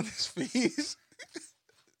cup on his face.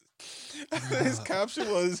 And his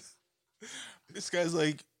caption was, This guy's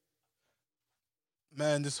like,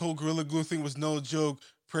 man, this whole Gorilla Glue thing was no joke.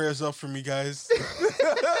 Prayers up for me, guys.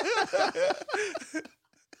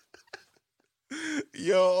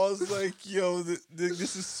 Yo, I was like, yo,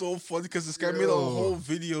 this is so funny because this guy made a whole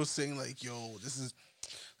video saying like, yo,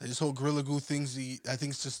 this whole Gorilla Glue thing's I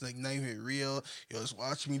think it's just like not even real. Yo, just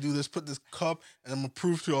watch me do this, put this cup, and I'm gonna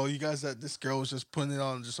prove to all you guys that this girl was just putting it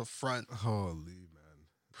on just a front. Holy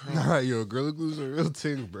man. Nah, yo, Gorilla Glue's a real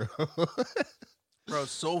thing, bro. Bro,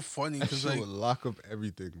 it's so funny because like would lock up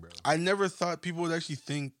everything, bro. I never thought people would actually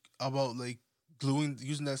think about like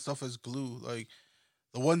using that stuff as glue. Like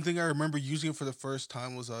the one thing I remember using it for the first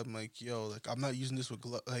time was I'm like, yo, like I'm not using this with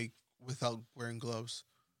without wearing gloves.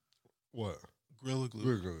 What? Gorilla Glue.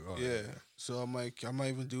 Gorilla Glue. Oh, yeah. So I'm like, I'm not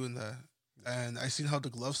even doing that. And I seen how the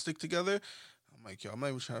gloves stick together. I'm like, yo, I'm not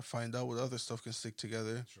even trying to find out what other stuff can stick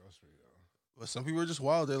together. Trust me, yo. But some people are just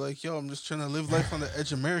wild. They're like, yo, I'm just trying to live life on the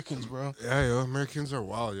edge. Americans, bro. Yeah, yo, Americans are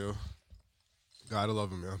wild, yo. Gotta love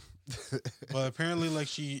them, yo. But apparently, like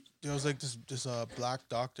there was like this black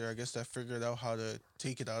doctor, I guess, that figured out how to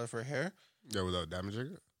take it out of her hair. Yeah, without damaging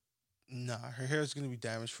it. Nah, her hair is gonna be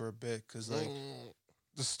damaged for a bit because like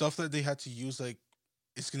the stuff that they had to use, like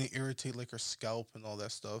it's gonna irritate like her scalp and all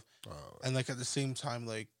that stuff. Oh. And like at the same time,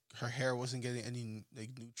 like her hair wasn't getting any like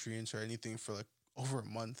nutrients or anything for like over a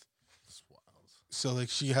month. That's wild. So like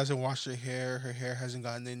she hasn't washed her hair. Her hair hasn't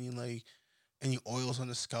gotten any oils on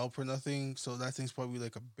the scalp or nothing. So that thing's probably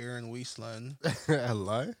like a barren wasteland. I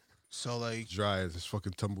lie. So like dry as this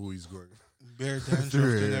fucking tumbleweed's going. Bare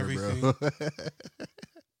dandruff and everything.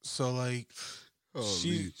 So like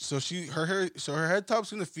her head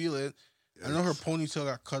top's gonna feel it. Yes. I know her ponytail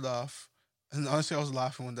got cut off. And honestly I was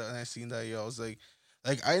laughing when I seen that, yo. I was like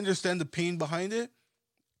I understand the pain behind it,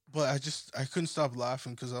 but I couldn't stop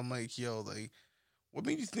laughing because I'm like, yo, like what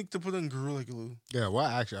made you think to put on Gorilla Glue? Yeah,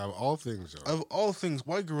 why actually? Out of all things, yo. Of all things,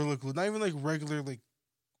 why Gorilla Glue? Not even like regular like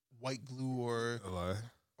white glue or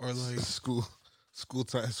like school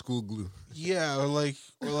glue. Yeah, or like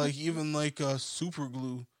even like super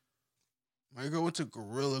glue. My girl went to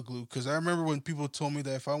Gorilla Glue because I remember when people told me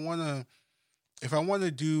that if I want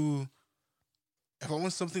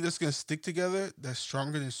something that's gonna stick together that's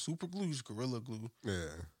stronger than super glue, use Gorilla Glue. Yeah.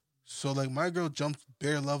 So like my girl jumped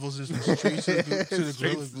bare levels and straight to the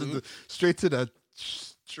Gorilla Glue. Straight to that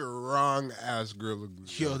strong ass Gorilla Glue.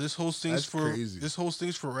 Yo, this whole thing's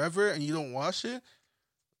forever and you don't wash it.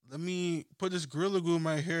 Let me put this Gorilla Glue in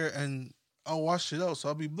my hair and I'll wash it out so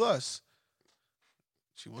I'll be blessed.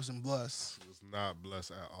 She wasn't blessed. She was not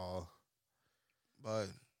blessed at all. But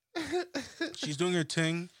she's doing her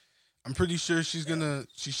thing. I'm pretty sure she's gonna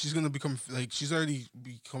become like she's already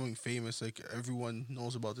becoming famous. Like everyone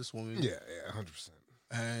knows about this woman. Yeah, 100%.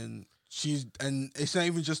 And it's not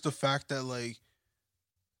even just the fact that like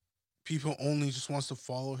people only just wants to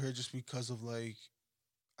follow her just because of like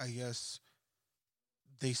I guess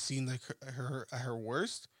they seen like her at her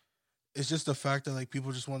worst. It's just the fact that like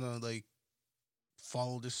people just want to like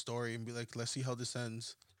follow this story and be like, let's see how this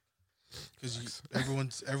ends, because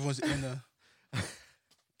everyone's in a.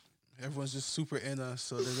 Everyone's just super in us,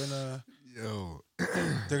 so they're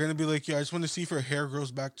gonna be like, yeah, I just want to see if her hair grows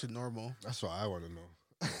back to normal. That's what I want to know.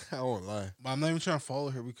 I won't lie. But I'm not even trying to follow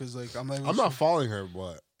her because like I'm not following her,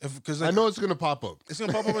 but because like, I know it's gonna pop up. It's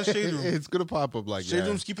gonna pop up on Shade Room. It's gonna pop up like Shade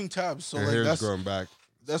Room's keeping tabs, so her like hair's growing back.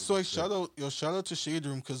 That's why shout out to Shade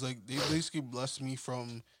Room because like they basically blessed me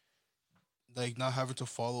from like not having to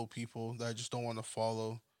follow people that I just don't want to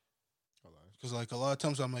follow. Because like a lot of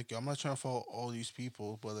times I'm like, yo, I'm not trying to follow all these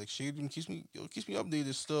people, but like Shade Room keeps me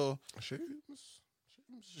updated still. Shade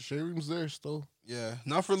Room's there still. Yeah,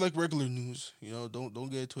 not for like regular news. You know,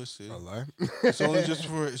 don't get it twisted. I lie. It's only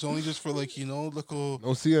just for like local. No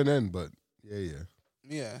CNN, but yeah.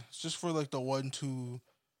 Yeah, it's just for like the 1-2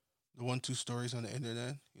 stories on the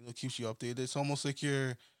internet. You know, keeps you updated. It's almost like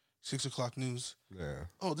your 6 o'clock news. Yeah.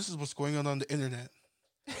 Oh, this is what's going on the internet.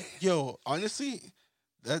 Yo, honestly.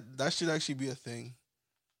 That should actually be a thing.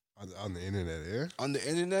 On the internet, yeah? On the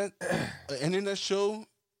internet, an internet show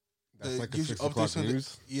that's like a 6 o'clock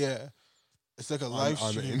news? Yeah. It's like a live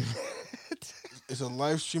stream. It's a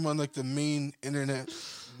live stream on like the main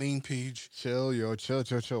page. Chill.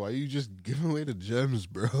 Why are you just giving away the gems,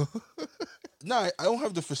 bro? Nah, I don't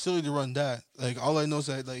have the facility to run that. Like, all I know is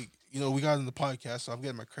that, like, we got in the podcast, so I'm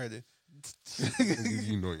getting my credit.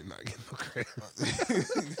 You know you're not getting no credit.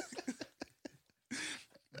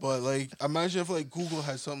 But like, imagine if like Google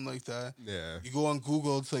had something like that. Yeah. You go on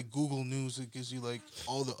Google, it's like Google News. It gives you like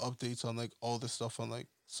all the updates on like all the stuff on like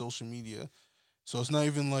social media. So it's not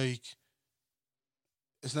even like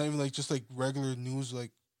just like regular news. Like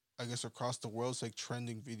I guess across the world, it's like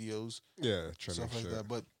trending videos, Yeah, trending stuff like shit. that.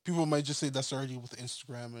 But people might just say that's already with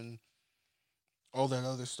Instagram and all that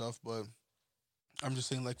other stuff. But I'm just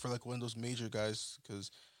saying, like for like one of those major guys,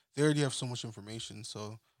 because they already have so much information.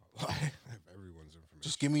 So I have everyone's information.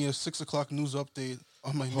 just give me a 6 o'clock news update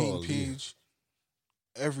on my main Holy. page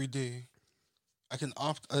every day. I can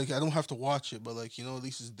opt like I don't have to watch it, but like at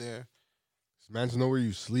least it's there. Man's know where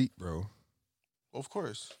you sleep, bro. Of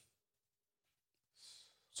course.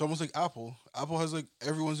 It's almost like Apple. Apple has like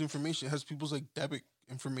everyone's information. It has people's like debit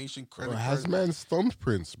information, credit Bro, it card. has man's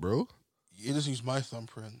thumbprints, bro. It doesn't use my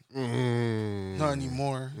thumbprint. Not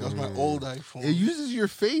anymore. That was my old iPhone. It uses your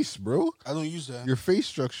face, bro. I don't use that. Your face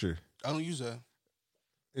structure. I don't use that.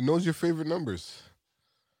 It knows your favorite numbers.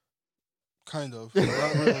 Kind of.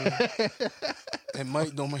 Not really. It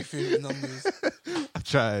might know my favorite numbers. I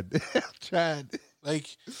tried. Like,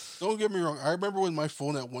 don't get me wrong. I remember when my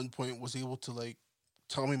phone at one point was able to like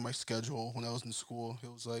tell me my schedule when I was in school.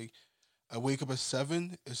 It was like I wake up at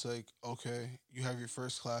 7. It's like, okay, you have your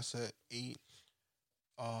first class at 8.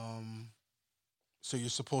 So you're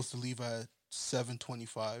supposed to leave at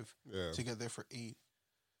 7:25 to get there for 8.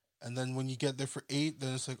 And then when you get there for 8,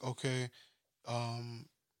 then it's like, okay,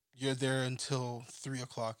 you're there until 3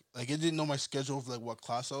 o'clock. Like it didn't know my schedule of like what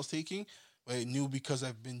class I was taking, but it knew because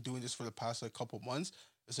I've been doing this for the past like couple months.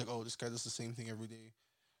 It's like, oh, this guy does the same thing every day.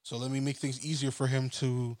 So let me make things easier for him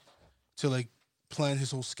to like plan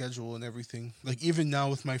his whole schedule and everything. Like even now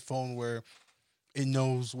with my phone where it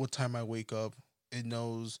knows what time I wake up. It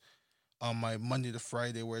knows on my Monday to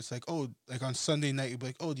Friday where it's like, oh, like on Sunday night, you'd be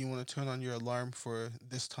like, oh, do you want to turn on your alarm for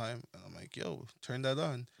this time? And I'm like, yo, turn that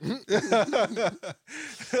on.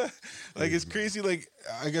 Like, it's crazy. Like,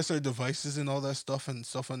 I guess our devices and all that stuff and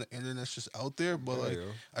stuff on the internet's just out there. But,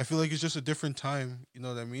 I feel like it's just a different time. You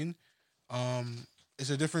know what I mean?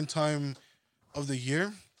 It's a different time of the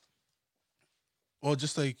year. Well,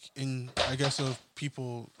 just like I guess, of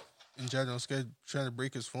people in general. This guy trying to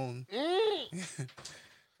break his phone.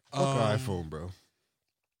 Fuck an iPhone, bro.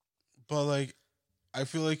 But like, I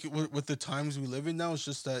feel like with the times we live in now, it's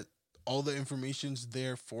just that all the information's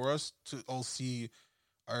there for us to all see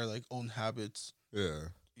our like own habits. Yeah.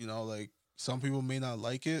 Like some people may not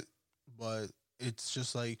like it, but it's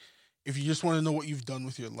just like if you just want to know what you've done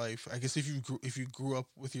with your life. I guess if you grew up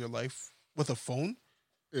with your life with a phone,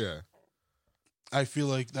 yeah, I feel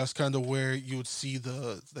like that's kind of where you would see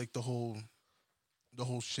the whole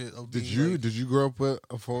shit of. Did you grow up with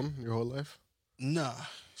a phone your whole life? Nah.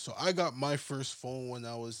 So I got my first phone when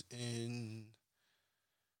I was in,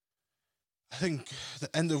 I think,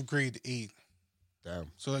 the end of grade 8.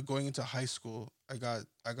 Damn. So like going into high school, I got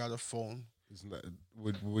a phone. Isn't that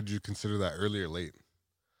would you consider that early or late?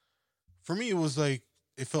 For me, it was like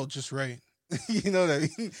it felt just right. You know what I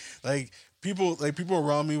mean? Like people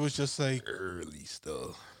around me was just like early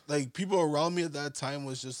stuff. Like people around me at that time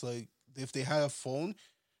was just like if they had a phone,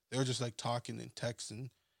 they were just like talking and texting.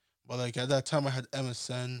 But like at that time, I had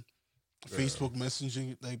MSN, Facebook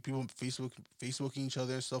messaging, like people Facebooking each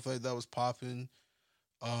other and stuff like that was popping.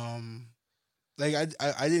 Like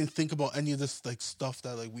I didn't think about any of this like stuff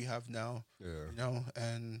that like we have now. Yeah.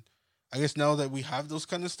 And I guess now that we have those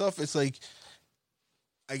kind of stuff, it's like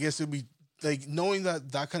I guess it'd be like knowing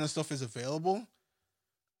that kind of stuff is available.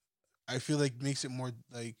 I feel like makes it more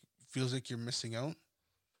like feels like you're missing out.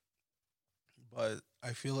 But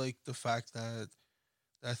I feel like the fact that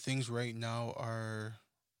things right now are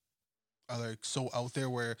like so out there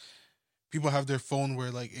where people have their phone where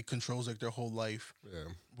like it controls like their whole life.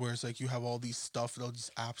 Yeah. Where it's like you have all these stuff, all these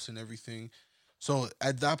apps and everything. So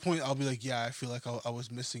at that point, I'll be like, yeah, I feel like I was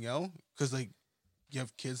missing out because like you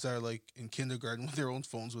have kids that are like in kindergarten with their own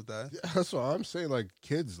phones with that. Yeah, that's what I'm saying. Like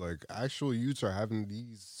kids, like actual youths are having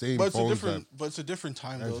these same but phones. It's a different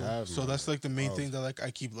time though. So that's like the main thing that like I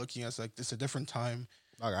keep looking at. It's like it's a different time.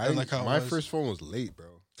 Like my first phone was late, bro.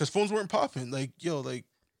 Because phones weren't popping. Like like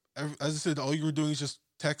as I said, all you were doing is just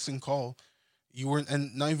text and call. You weren't,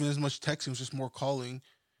 and not even as much texting. It was just more calling,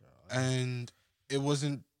 and there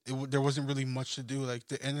wasn't really much to do. Like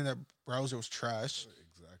the internet browser was trash.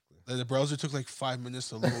 Exactly. Like, the browser took like 5 minutes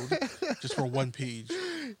to load just for one page.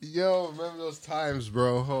 Yo, remember those times,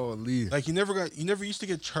 bro? Holy. Like you never used to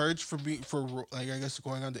get charged for like I guess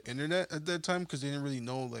going on the internet at that time because they didn't really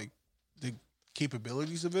know like the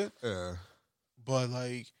capabilities of it. Yeah. But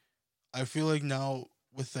like I feel like now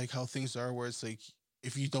with like how things are where it's like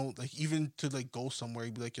if you don't like even to like go somewhere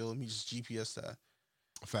you'd be like, yo, let me just GPS that.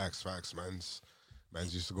 Facts, man's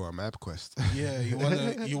used to go on MapQuest. Yeah,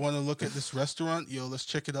 you wanna look at this restaurant, yo, let's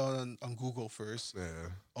check it out on Google first. Yeah.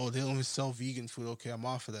 Oh, they don't even sell vegan food, okay, I'm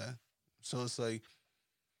off of that. So it's like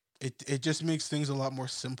it just makes things a lot more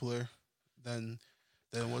simpler than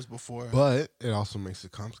it was before. But it also makes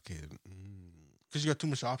it complicated. Because you got too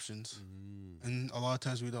much options. Mm. And a lot of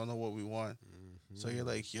times we don't know what we want. Mm-hmm. So you're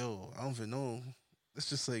like, yo, I don't even know. Let's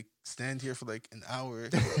just like stand here for like an hour.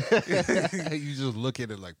 You just look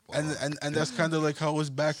at it like, and that's kind of like how it was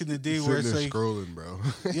back in the day where it's like scrolling, bro.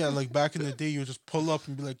 Yeah, like back in the day, you would just pull up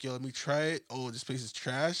and be like, yo, let me try it. Oh, this place is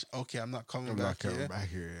trash. Okay, I'm not coming back here.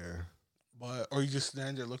 Yeah. But or you just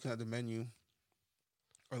stand there looking at the menu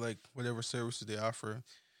or like whatever services they offer.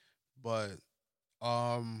 But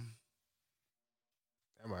Damn,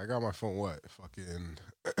 I got my phone. What fucking?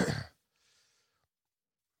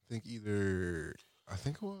 I think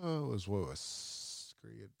it was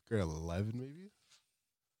grade 11 maybe.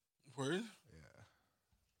 Word? Yeah.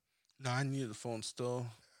 No, I needed the phone still.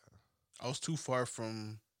 I was too far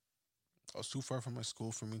from my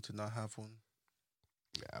school for me to not have one.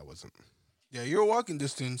 Yeah, I wasn't. Yeah, you're a walking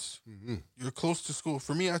distance. Mm-hmm. You're close to school.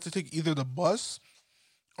 For me, I had to take either the bus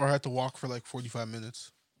or I had to walk for like 45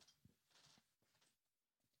 minutes.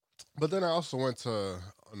 But then I also went to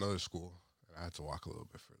another school and I had to walk a little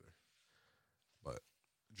bit further. But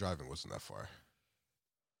driving wasn't that far.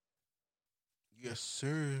 Yes,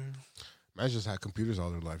 sir. Man just had computers all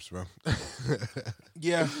their lives, bro.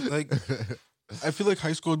 Yeah, like I feel like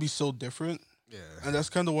high school would be so different. Yeah. And that's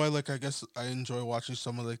kind of why, like, I guess I enjoy watching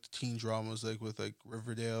some of like the teen dramas, like with like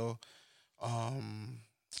Riverdale,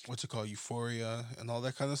 what's it called, Euphoria, and all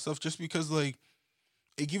that kind of stuff. Just because like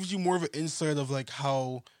it gives you more of an insight of like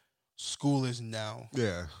how school is now.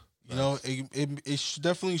 Yeah. You know, it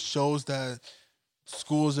definitely shows that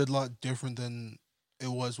school is a lot different than it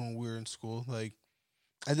was when we were in school. Like,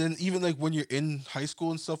 and then even like when you're in high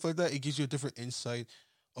school and stuff like that, it gives you a different insight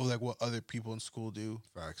of like what other people in school do.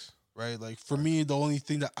 Facts. Right? Like for me, the only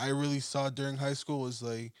thing that I really saw during high school was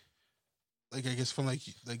like I guess from like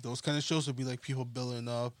those kind of shows would be like people building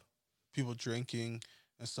up, people drinking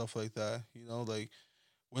and stuff like that. You know, like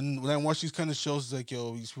when I watch these kind of shows, it's like,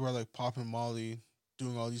 yo, these people are like popping Molly,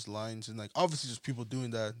 doing all these lines, and like obviously just people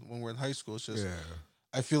doing that when we're in high school. It's just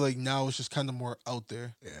I feel like now it's just kind of more out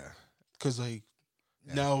there. Yeah. Because like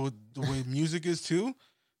now the way music is too,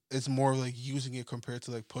 it's more like using it compared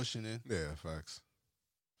to like pushing it. Yeah, facts.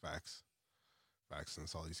 And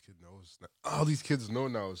it's all these kids knows. All these kids know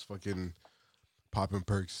now is fucking popping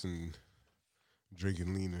perks and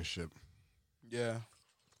drinking lean and shit. Yeah.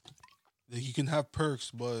 Like you can have perks,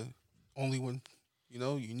 but only when,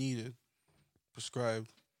 you need it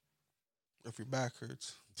prescribed. If your back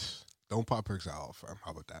hurts. Don't pop perks at all, fam. How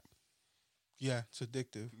about that? Yeah, it's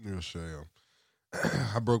addictive. Real shit, yo.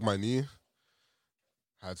 I broke my knee.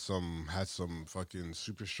 Had some fucking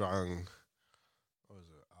super strong, what was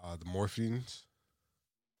it? The morphines.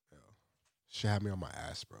 Yeah. Shit had me on my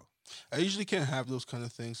ass, bro. I usually can't have those kind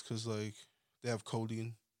of things because like they have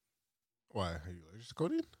codeine. Why? Are you allergic to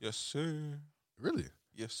codeine? Yes, sir. Really?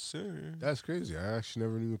 Yes, sir. That's crazy. I actually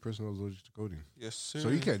never knew a person that was allergic to codeine. Yes, sir. So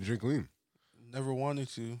you can't drink lean. Never wanted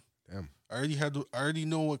to. Damn. I already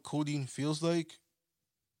know what codeine feels like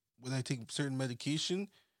when I take certain medication.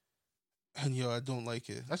 And yo, I don't like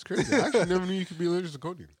it. That's crazy. I actually never knew you could be allergic to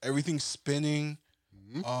codeine. Everything's spinning.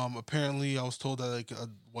 Mm-hmm. Apparently, I was told that like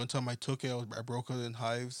one time I took it, I broke out in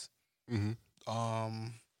hives. Mm-hmm.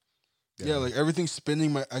 Yeah, like everything's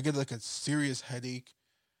spinning. I get like a serious headache,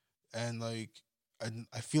 and like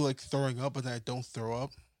I feel like throwing up, but then I don't throw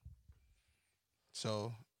up.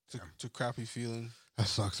 So it's a crappy feeling. That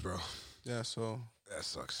sucks, bro. Yeah, so that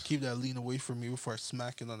sucks. Keep that lean away from me before I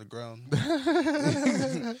smack it on the ground.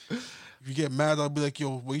 If you get mad, I'll be like,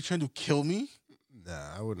 yo, what, you trying to kill me?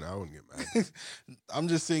 Nah, I wouldn't get mad. I'm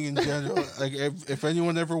just saying in general, like if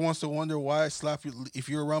anyone ever wants to wonder why I slap you, if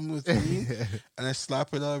you're around me with lean and I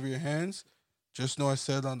slap it out of your hands, just know I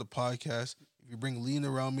said it on the podcast. If you bring lean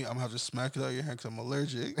around me, I'm gonna have to smack it out of your hand because I'm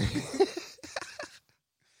allergic.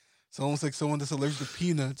 It's almost like someone that's allergic to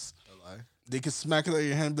peanuts. A lie. They can smack it out of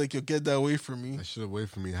your hand and be like, yo, get that away from me. I should have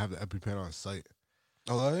waited for me to have the EpiPen on site.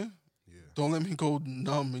 A lie? Yeah. Don't let me go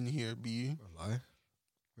numb in here, B. A lie?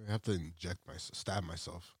 I have to stab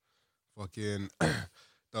myself. Fucking,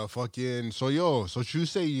 so you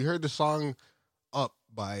say you heard the song Up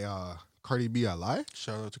by Cardi B, I lie?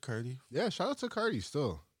 Shout out to Cardi. Yeah, shout out to Cardi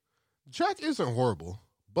still. The track isn't horrible,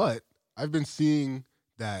 but I've been seeing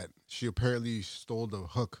that she apparently stole the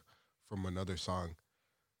hook from another song.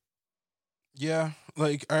 Yeah,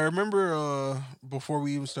 like I remember before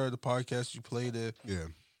we even started the podcast, you played it. Yeah.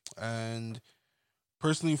 And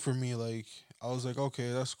personally for me, like, I was like,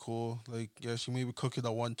 okay, that's cool. Like, yeah, she maybe cooking a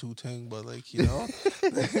 1-2 thing, but like, you know,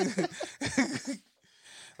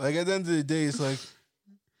 like at the end of the day, it's like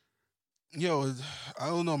Yo, I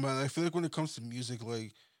don't know, man. I feel like when it comes to music,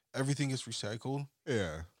 like everything is recycled.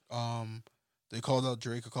 Yeah, Um, they called out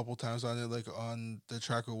Drake a couple times on it, like on the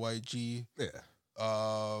track with YG. yeah.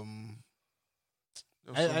 Um,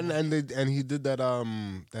 there was And some, he did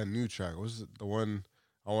that new track. What was it the one?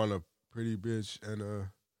 I want a pretty bitch and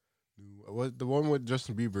a new what the one with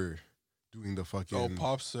Justin Bieber doing the oh, fucking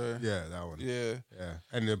Popstar. yeah, that one. Yeah, Yeah,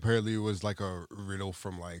 and apparently it was like a riddle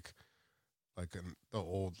from the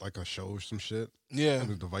old like a show or some shit. yeah,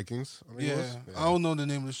 The Vikings. I think it yeah. was. I don't know the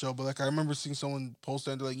name of the show, but like I remember seeing someone post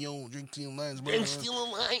that and they're like, "Yo, drink stealing lines, bro." Drink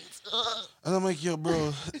stealing lines. And I'm like, "Yo,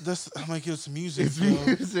 bro, I'm like, it's music, It's bro."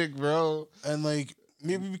 music, bro. And like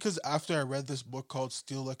maybe because after I read this book called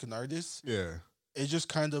 "Steal Like an Artist," Yeah, it just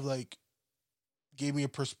kind of like gave me a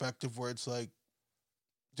perspective where it's like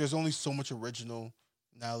there's only so much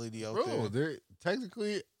originality out bro. there. There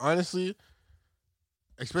technically, honestly,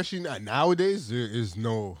 especially nowadays, there is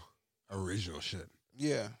no original shit.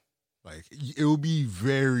 Yeah. Like it will be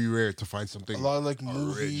very rare to find something A lot of like original.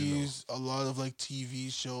 movies, a lot of like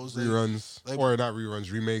TV shows, Reruns or not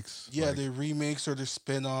reruns, remakes. Yeah, like, they remakes or they're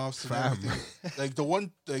spin-offs and fam. everything. like the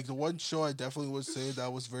one show I definitely would say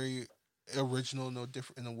that was very original, no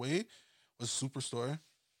different in a way, was Superstore.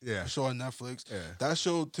 Yeah, A show on Netflix. yeah. That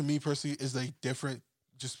show to me personally is like different.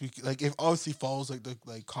 Just like it obviously follows like the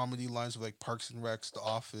like comedy lines of like Parks and Recs, The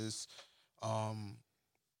Office, um,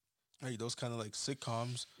 like those kind of like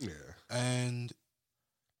sitcoms. Yeah. And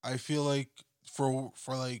I feel like for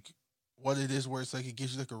like what it is, where it's like it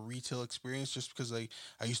gives you like a retail experience, just because like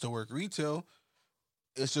I used to work retail.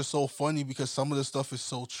 It's just so funny because some of the stuff is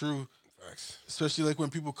so true. Facts. Especially like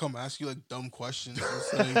when people come ask you like dumb questions.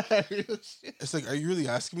 It's like, are you really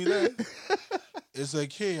asking me that? It's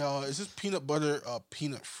like, hey, is this peanut butter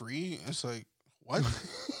peanut free? It's like, what?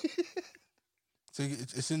 It's like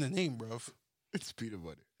it's in the name, bro. It's peanut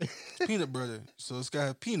butter. It's peanut butter, so it's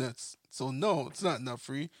got peanuts. So no, it's not nut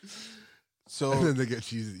free. So And then they get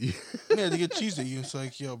cheesy. yeah, they get cheese at you. It's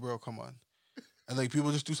like, yo, bro, come on. And like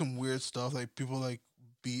people just do some weird stuff. Like people like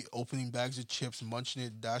be opening bags of chips, munching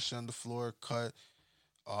it, dashing on the floor, cut.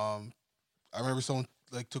 I remember someone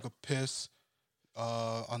like took a piss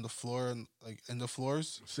on the floor and like in the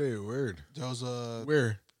floors. Say a word. There was a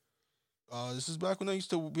Where? this is back when I used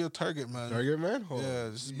to be a Target man. Target man? Oh, Yeah,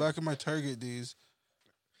 this is back in my Target days.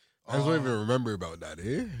 I just don't even remember about that,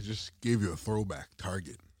 eh? It just gave you a throwback.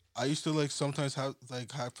 Target. I used to like sometimes have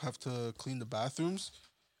to clean the bathrooms,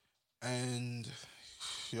 and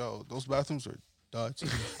yo, those bathrooms are Dutch.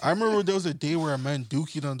 I remember there was a day where a man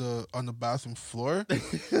dookied on the bathroom floor,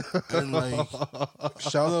 and like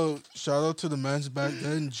shout out to the mans back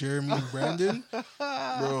then, Jeremy and Brandon,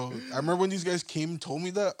 bro. I remember when these guys came and told me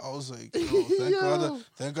that, I was like, yo,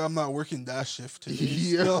 thank God I'm not working that shift today.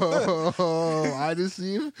 Yo, I just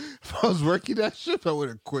see if I was working that shift, I would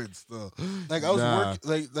have quit still. Like I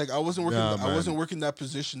was like I wasn't working Nah, I wasn't working that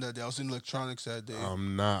position that day. I was in electronics that day.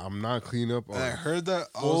 I'm not cleaning up on And I heard that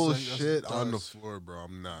I full was like, shit that's on the nuts. floor, bro.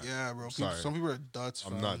 I'm not. Yeah, bro. Sorry. Some people are nuts.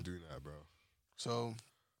 I'm fam. not doing that, bro. So,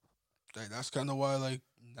 like, that's kind of why, like,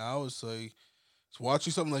 now it's like,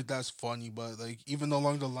 watching something like that's funny, but like, even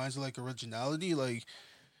along the lines of like originality, like,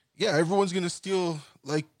 yeah, everyone's gonna steal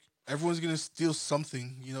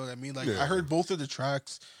something. You know what I mean? Like, Yeah. I heard both of the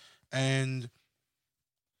tracks, and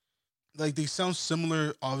like they sound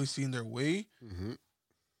similar, obviously in their way, Mm-hmm.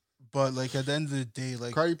 but like at the end of the day,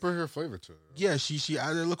 like, Cardi put her flavor to it. yeah, she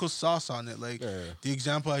added a little sauce on it. Like, Yeah. the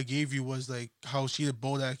example I gave you was like how she did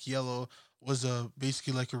Bodak Yellow was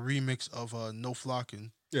basically like a remix of No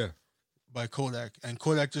Flockin' Yeah. by Kodak. And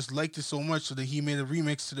Kodak just liked it so much so that he made a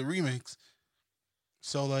remix to the remix.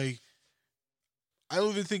 So like I don't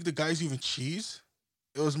even think the guys even cheese.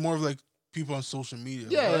 It was more of like people on social media.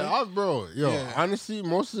 Yeah, right? bro. Yo, Yeah. honestly,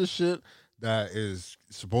 most of the shit that is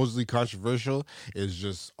supposedly controversial is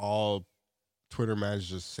just all Twitter mans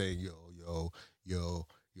just saying, yo,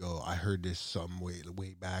 I heard this some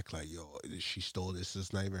way back. Like, yo, she stole this.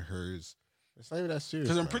 It's not even hers. It's not even that serious.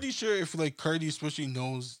 Because I'm man. pretty sure if like Cardi especially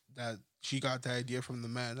knows that she got the idea from the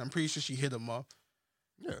man, I'm pretty sure she hit him up.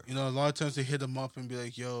 Yeah. You know, a lot of times they hit him up and be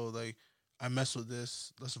like, yo, like, I mess with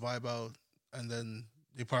this. Let's vibe out. And then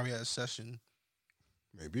they probably had a session.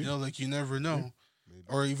 Maybe. You know, like, you never know. Maybe.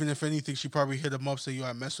 Or even if anything, she probably hit him up, say, yo,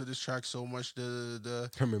 I mess with this track so much.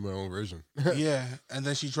 I made my own version. Yeah. And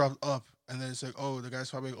then she dropped up. And then it's like, oh, the guy's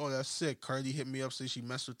probably like, oh, that's sick. Cardi hit me up, say she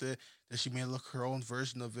messed with it. Then she made look her own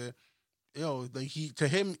version of it. Yo, like to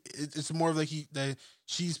him, it's more of like that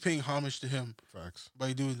she's paying homage to him Facts.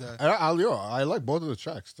 by doing that. And I like both of the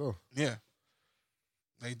tracks still. Yeah.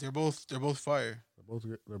 Like they're both fire.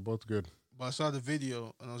 They're both good. But I saw the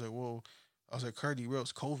video and I was like, whoa. I was like, Cardi, bro,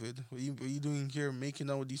 it's COVID. What you doing here making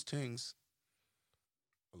out with these things?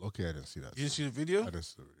 Okay, I didn't see that. You didn't see the video? I didn't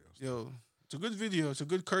see the video. Yo, it's a good video. It's a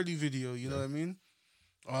good Cardi video. You know what I mean?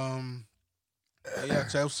 Yeah,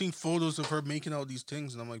 cause I've seen photos of her making out these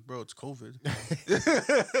things, and I'm like, bro, it's COVID.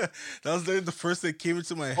 That was the first thing that came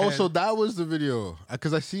into my head. Oh, so that was the video.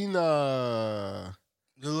 Because I seen the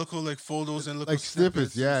local like photos and local like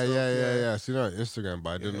snippets. Yeah. I seen it on Instagram, but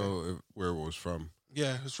I didn't Yeah. know where it was from.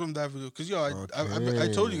 Yeah, it's from that video. Cause yo, I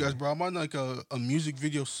told you guys, bro, I'm on like a music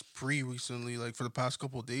video spree recently. Like for the past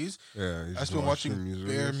couple of days, Yeah, I've been watching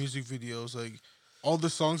bare music videos. Like all the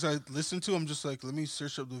songs I listen to, I'm just like, let me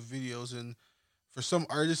search up the videos. And for some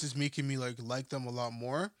artists, it's making me like them a lot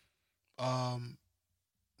more. When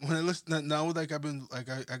I listen now, like I've been like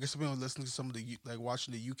I guess I've been listening to some of the like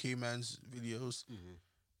watching the UK man's videos. Mm-hmm.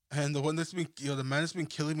 And the one that's been, the man that's been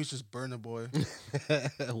killing me is just Burna Boy.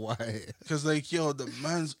 Why? Because, like, the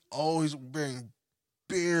man's always wearing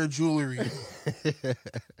bare jewelry.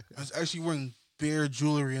 He's actually wearing bare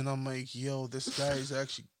jewelry. And I'm like, yo, this guy is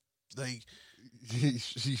actually, like... He's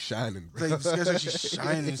shining, bro. Like, this guy's actually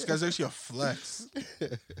shining. This guy's actually a flex.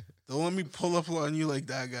 Don't let me pull up on you like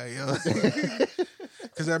that guy, yo.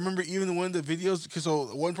 Because I remember even one of the videos, because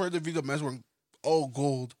one part of the video, the man's wearing all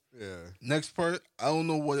gold. Yeah. Next part, I don't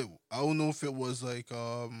know if it was like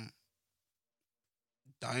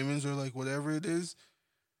diamonds or like whatever it is,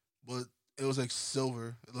 but it was like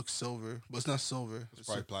silver. It looks silver, but it's not silver. It's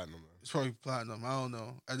probably platinum. Though. It's probably platinum. I don't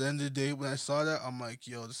know. At the end of the day, when I saw that, I'm like,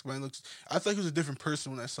 yo, this man looks. I thought he was a different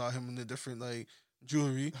person when I saw him in the different like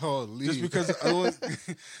jewelry. Holy. Just because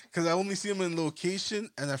because I only see him in location,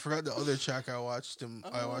 and I forgot the other track I watched him.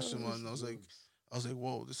 I watched him on. And I was like,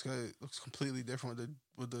 whoa, this guy looks completely different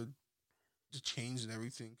with the chains and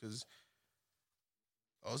everything. Because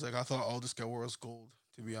I was like, I thought all this guy wore was gold,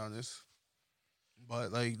 to be honest.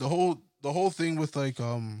 But like the whole thing with like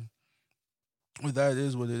with that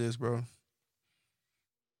is what it is, bro.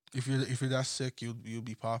 If you're that sick, you'll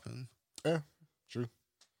be popping. Yeah, true.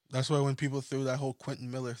 That's why when people threw that whole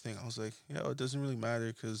Quentin Miller thing, I was like, yeah, it doesn't really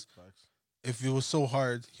matter because if it was so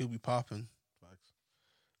hard, he'll be popping.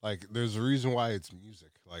 Like, there's a reason why it's music.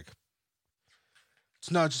 Like, it's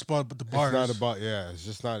not just about the bars. It's not about It's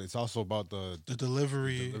just not. It's also about the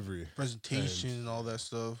delivery, presentation, and all that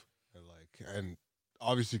stuff. And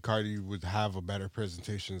obviously, Cardi would have a better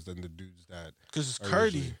presentations than the dudes that because it's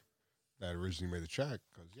Cardi that originally made the track.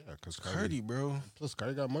 Because Cardi, bro. Plus,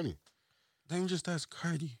 Cardi got money. Not even just that's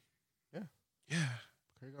Cardi. Yeah.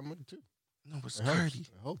 Cardi got money too. No, but it's Cardi. It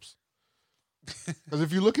helps. Because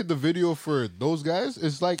if you look at the video for those guys,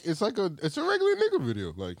 it's a regular nigga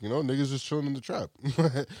video. Like, niggas just chilling in the trap.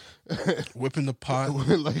 Whipping the pot.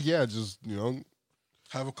 Just,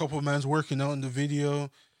 have a couple of mans working out in the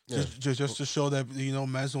video. Yeah. Just to show that,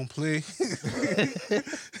 mans don't play.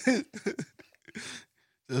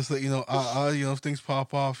 Just like, if things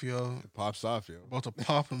pop off, yo. It pops off, yo. About to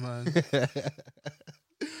pop a man.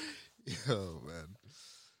 Yo, man.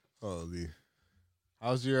 Holy.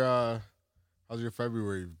 How's your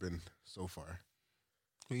February been so far?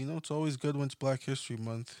 Well, it's always good when it's Black History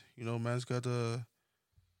Month. Man's got to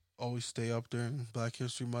always stay up during Black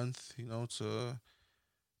History Month. It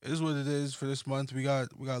is what it is for this month. We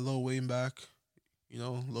got Lil Wayne back.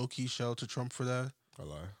 Low key shout out to Trump for that. I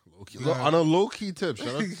lie. Low key. On a low key tip,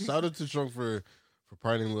 shout out to Trump for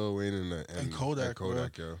pardoning Lil Wayne and Kodak.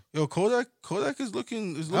 Kodak, yo. Yo, Kodak is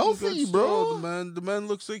looking healthy, good, bro. The man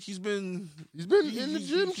looks like he's been in the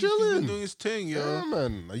gym chilling, he's been doing his thing, yo. Yeah,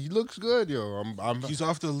 man, he looks good, yo. He's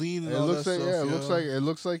off the lean. And all that stuff, it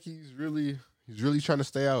looks like he's really trying to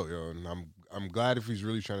stay out, yo. And I'm glad if he's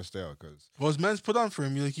really trying to stay out, cause his man's put on for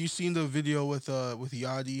him. Like you seen the video with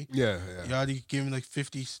Yachty. Yeah. Yachty gave him like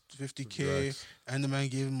 50K, and the man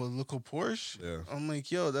gave him a little Porsche. Yeah. I'm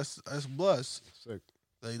like, yo, that's blessed. Sick.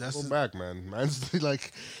 Like that's go back, man. Man's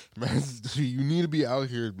you need to be out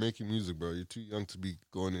here making music, bro. You're too young to be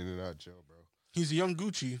going in and out of jail, bro. He's a young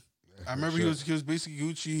Gucci. Yeah, I remember he was basically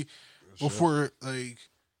Gucci before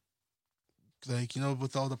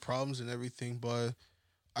with all the problems and everything. But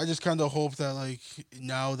I just kind of hope that like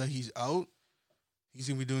now that he's out, he's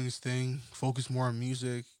gonna be doing his thing, focus more on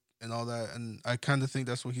music and all that. And I kind of think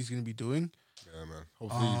that's what he's gonna be doing. Yeah, man.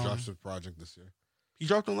 Hopefully he drops a project this year. He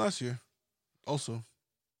dropped one last year, also.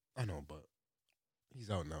 I know, but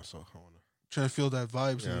he's out now, so I want to trying to feel that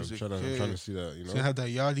vibes music. I'm trying to see that. He's gonna have that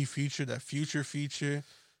Yachty feature, that Future feature,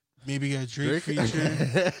 maybe get a Drake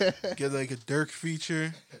feature, get like a Dirk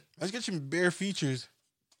feature. Let's get some bare features.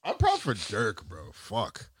 I'm proud for Dirk, bro.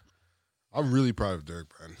 Fuck, I'm really proud of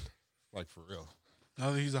Dirk, man. Like for real.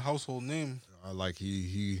 Now that he's a household name, like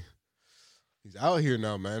he he's out here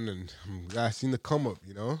now, man, and I seen the come up,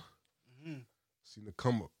 you know, seen the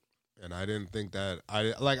come up, and I didn't think that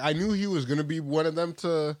I knew he was gonna be one of them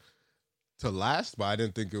to last, but I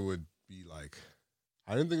didn't think it would be like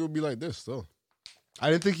this. Though I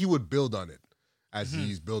didn't think he would build on it as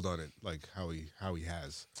he's built on it, like how he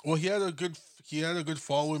has. Well, he had a good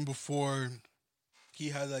following before he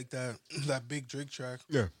had like that big Drake track.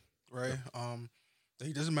 Yeah, right.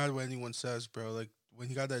 It doesn't matter what anyone says, bro. Like when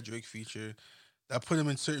he got that Drake feature, that put him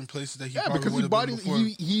in certain places that he probably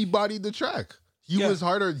because he bodied the track. He was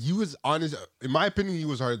harder. He was honest. In my opinion, he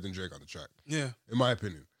was harder than Drake on the track. Yeah, in my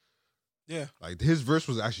opinion. Yeah, like his verse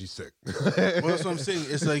was actually sick. Well, that's what I'm saying.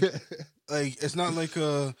 It's like it's not like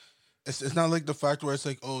it's not like the fact where it's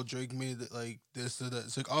like, oh, Drake made it like this or that.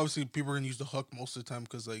 It's like obviously people are gonna use the hook most of the time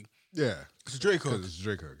because like it's a Drake hook. It's a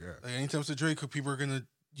Drake hook. Yeah. Like anytime it's a Drake hook, people are gonna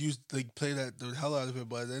play that the hell out of it.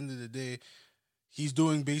 But at the end of the day, he's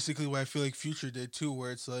doing basically what I feel like Future did too,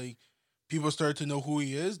 where it's like people start to know who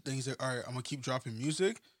he is. Then he's like, all right, I'm gonna keep dropping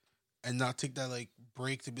music and not take that like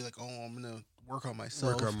break to be like, oh, I'm gonna work on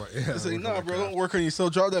myself. It's like, nah, bro, don't work on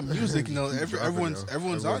yourself. Drop that music. You know,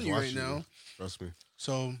 everyone's on you right now. Trust me.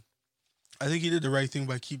 So I think he did the right thing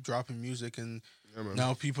by keep dropping music, and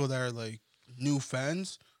now people that are like new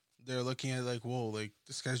fans, they're looking at like, whoa, like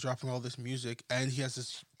this guy's dropping all this music, and he has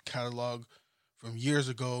this catalog from years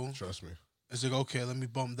ago. Trust me. It's like, okay, let me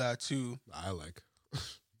bump that too. I like.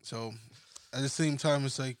 So at the same time,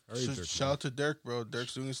 it's like shout out to Dirk, bro.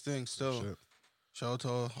 Dirk's doing his thing still. Shit. Shout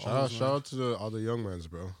out to shout out to all the young mans,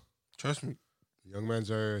 bro. Trust me, the young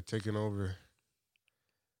mans are taking over,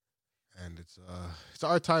 and it's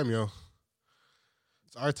our time, yo.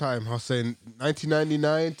 It's our time. I'll say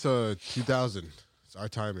 1999 to 2000. It's our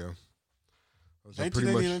time, yo.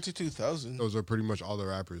 1999 to 2000. Those are pretty much all the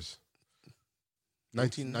rappers.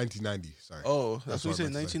 1990. Sorry. Oh, that's what you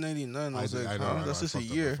said. 1999. I was like, that's just a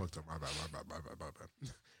year. My bad.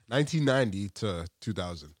 1990 to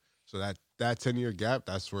 2000. So that 10-year gap,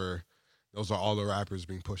 that's where those are all the rappers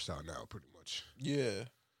being pushed out now, pretty much. Yeah.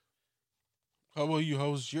 How about you? How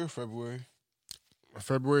was your February?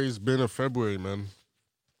 February's been a February, man.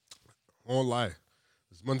 I won't lie.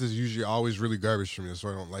 This month is usually always really garbage for me, so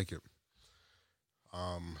I don't like it.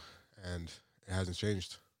 And it hasn't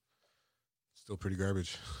changed. Still pretty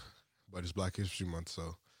garbage. But it's Black History Month,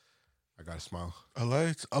 so I gotta smile. I like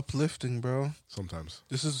it's uplifting, bro. Sometimes.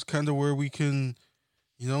 This is kind of where we can,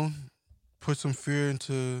 put some fear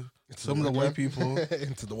into some of the white people.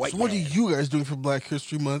 Into the white. So what are you guys doing for Black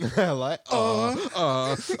History Month? Well, I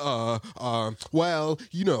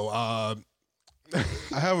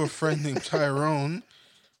have a friend named Tyrone.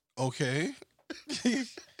 Okay.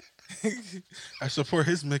 I support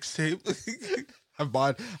his mixtape. I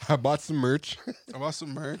bought some merch. I bought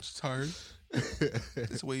some merch. It's hard.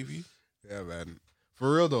 It's wavy. Yeah, man.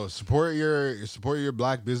 For real though, support your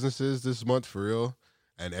black businesses this month for real,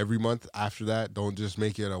 and every month after that. Don't just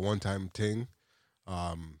make it a one-time thing.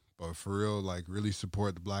 But for real, like really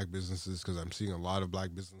support the black businesses because I'm seeing a lot of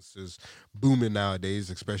black businesses booming nowadays,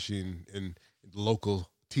 especially in the local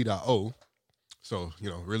T.O. So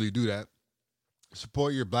really do that.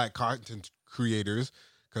 Support your black content creators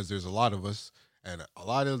because there's a lot of us, and a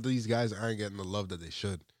lot of these guys aren't getting the love that they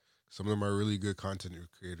should. Some of them are really good content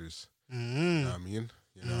creators. You know what I mean?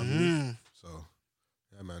 You know what I mean? So,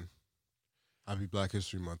 yeah, man. Happy Black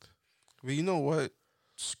History Month. But you know what?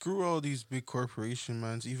 Screw all these big corporation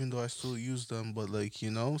mans, even though I still use them, but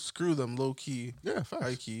screw them low key. Yeah, facts.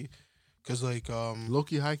 High key. Cause low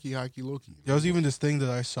key, high key, low key. There was even this thing that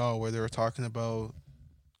I saw where they were talking about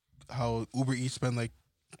how Uber Eats spent like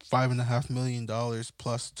 $5.5 million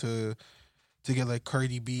plus to get like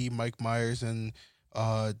Cardi B, Mike Myers, and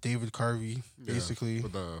David Carvey basically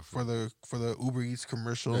for the Uber Eats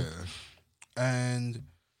commercial. Yeah. And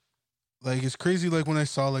like it's crazy, like when I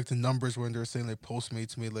saw like the numbers when they were saying like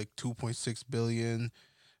Postmates made like 2.6 billion,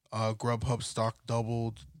 Grubhub stock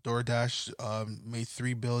doubled, DoorDash made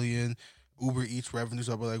 3 billion, Uber Eats revenues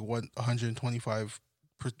up by like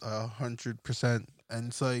 100%, and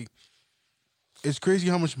it's like it's crazy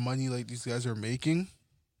how much money like these guys are making,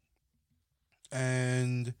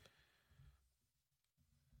 and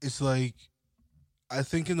it's like I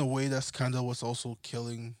think in a way that's kind of what's also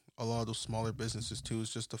killing a lot of those smaller businesses too,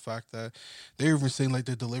 is just the fact that they're even saying like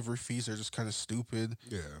the delivery fees are just kind of stupid.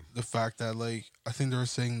 Yeah. The fact that like I think they were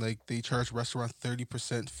saying like they charge restaurant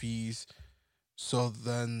 30% fees. So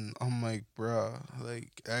then I'm like, bruh,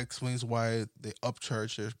 like that explains why they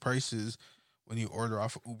upcharge their prices when you order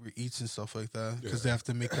off of Uber Eats and stuff like that, because they have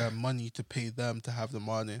to make that money to pay them to have them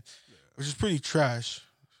on it, which is pretty trash.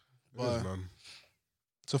 But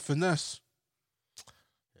it's a finesse.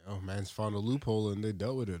 Oh, man's found a loophole and they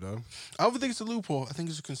dealt with it, huh? I don't think it's a loophole. I think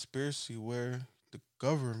it's a conspiracy where the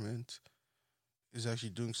government is actually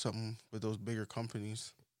doing something with those bigger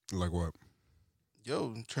companies. Like what?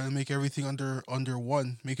 Yo, trying to make everything under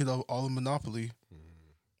one, make it all a monopoly.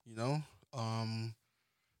 You know,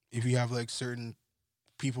 if you have like certain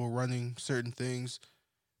people running certain things,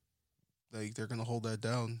 like they're gonna hold that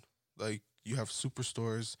down. Like you have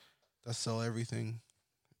superstores that sell everything.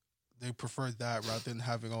 They prefer that rather than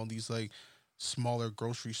having all these like smaller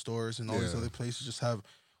grocery stores and all these other places. Just have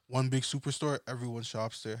one big superstore. Everyone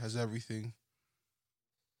shops there, has everything.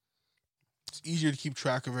 It's easier to keep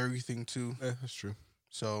track of everything too. Yeah, that's true.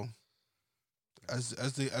 So, as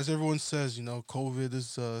everyone says, you know, COVID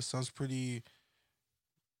is sounds pretty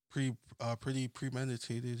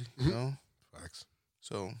premeditated. You know, Facts.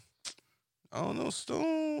 so I don't know. Still,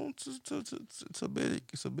 it's a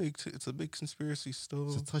big conspiracy. Still,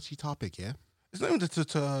 It's a touchy topic, yeah. it's not even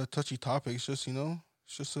a touchy topic. It's just, you know,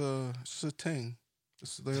 it's just a thing.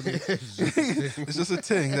 It's literally, it's just a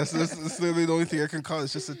thing. That's literally the only thing I can call it.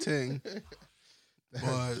 It's just a thing.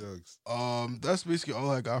 But that's basically all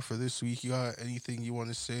I got for this week. You got anything you want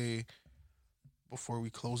to say before we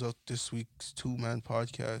close out this week's 2-man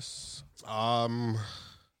podcast? No,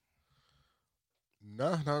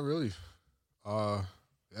 not really.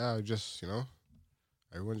 Yeah, just, you know,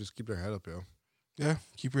 everyone just keep their head up, yo. Yeah,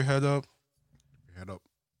 keep your head up. Keep your head up.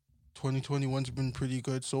 2021's been pretty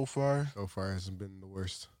good so far. So far, it hasn't been the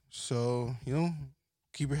worst. So, you know,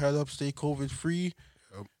 keep your head up, stay COVID free.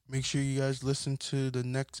 Yep. Make sure you guys listen to the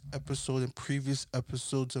next episode and previous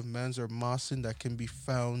episodes of Mans or Mawson that can be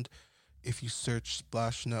found if you search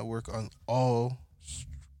Splash Network on all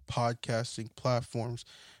podcasting platforms.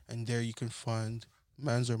 And there you can find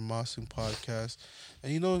Mans or Mawson podcast.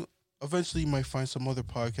 And, you know, eventually you might find some other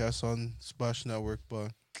podcasts on Splash Network,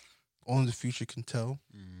 but only the future can tell.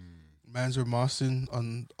 Mans or Mawson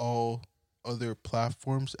on all other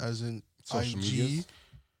platforms, as in Social IG, medias.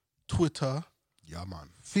 Twitter, Yeah, man.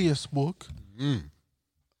 Facebook.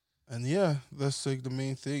 And yeah, that's like the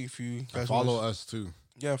main thing. If you guys follow us too.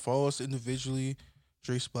 Yeah, follow us individually.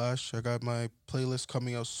 Dre Splash. I got my playlist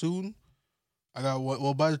coming out soon. I got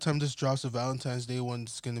well, by the time this drops, the Valentine's Day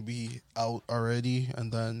one's gonna be out already,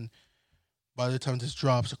 and then by the time this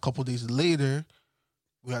drops, a couple days later,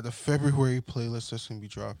 we got the February playlist that's gonna be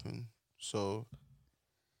dropping. So,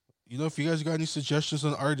 you know, if you guys got any suggestions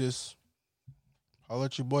on artists, I'll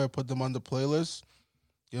let your boy put them on the playlist,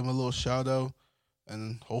 give them a little shout out,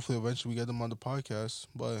 and hopefully eventually we get them on the podcast.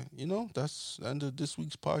 But, you know, that's the end of this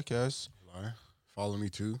week's podcast. Follow me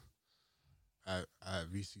too at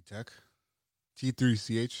VC Tech.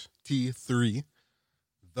 T3CH. T3.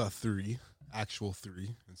 The 3. Actual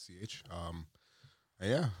 3 and CH. And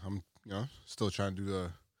yeah, I'm, you know, still trying to do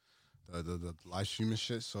the live stream and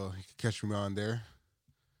shit, so you can catch me on there.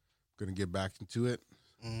 Gonna get back into it.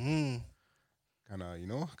 Kind of, you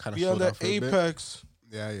know, be on that Apex.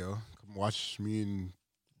 Yeah, yo. Come watch me and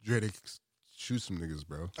Drake shoot some niggas,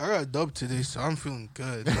 bro. I got a dub today, so I'm feeling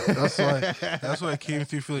good. That's why I came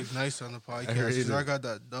through feeling nice on the podcast, because I got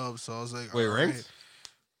that dub, so I was like, wait, ranked? Right.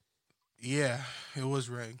 Yeah, it was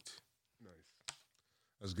ranked. Nice.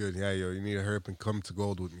 That's good. Yeah, yo, you need to hurry up and come to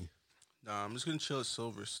gold with me. Nah, I'm just gonna chill at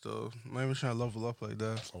silver still. I'm not even trying to level up like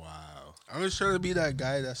that. Wow. I'm just trying to be that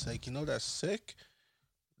guy that's like, you know, that's sick,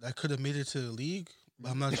 that could have made it to the league,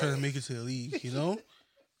 but I'm not trying to make it to the league, you know?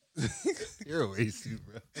 You're a waste,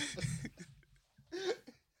 bro.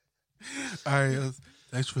 All right,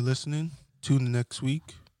 thanks for listening. Tune in next week.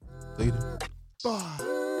 Later.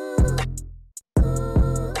 Bye.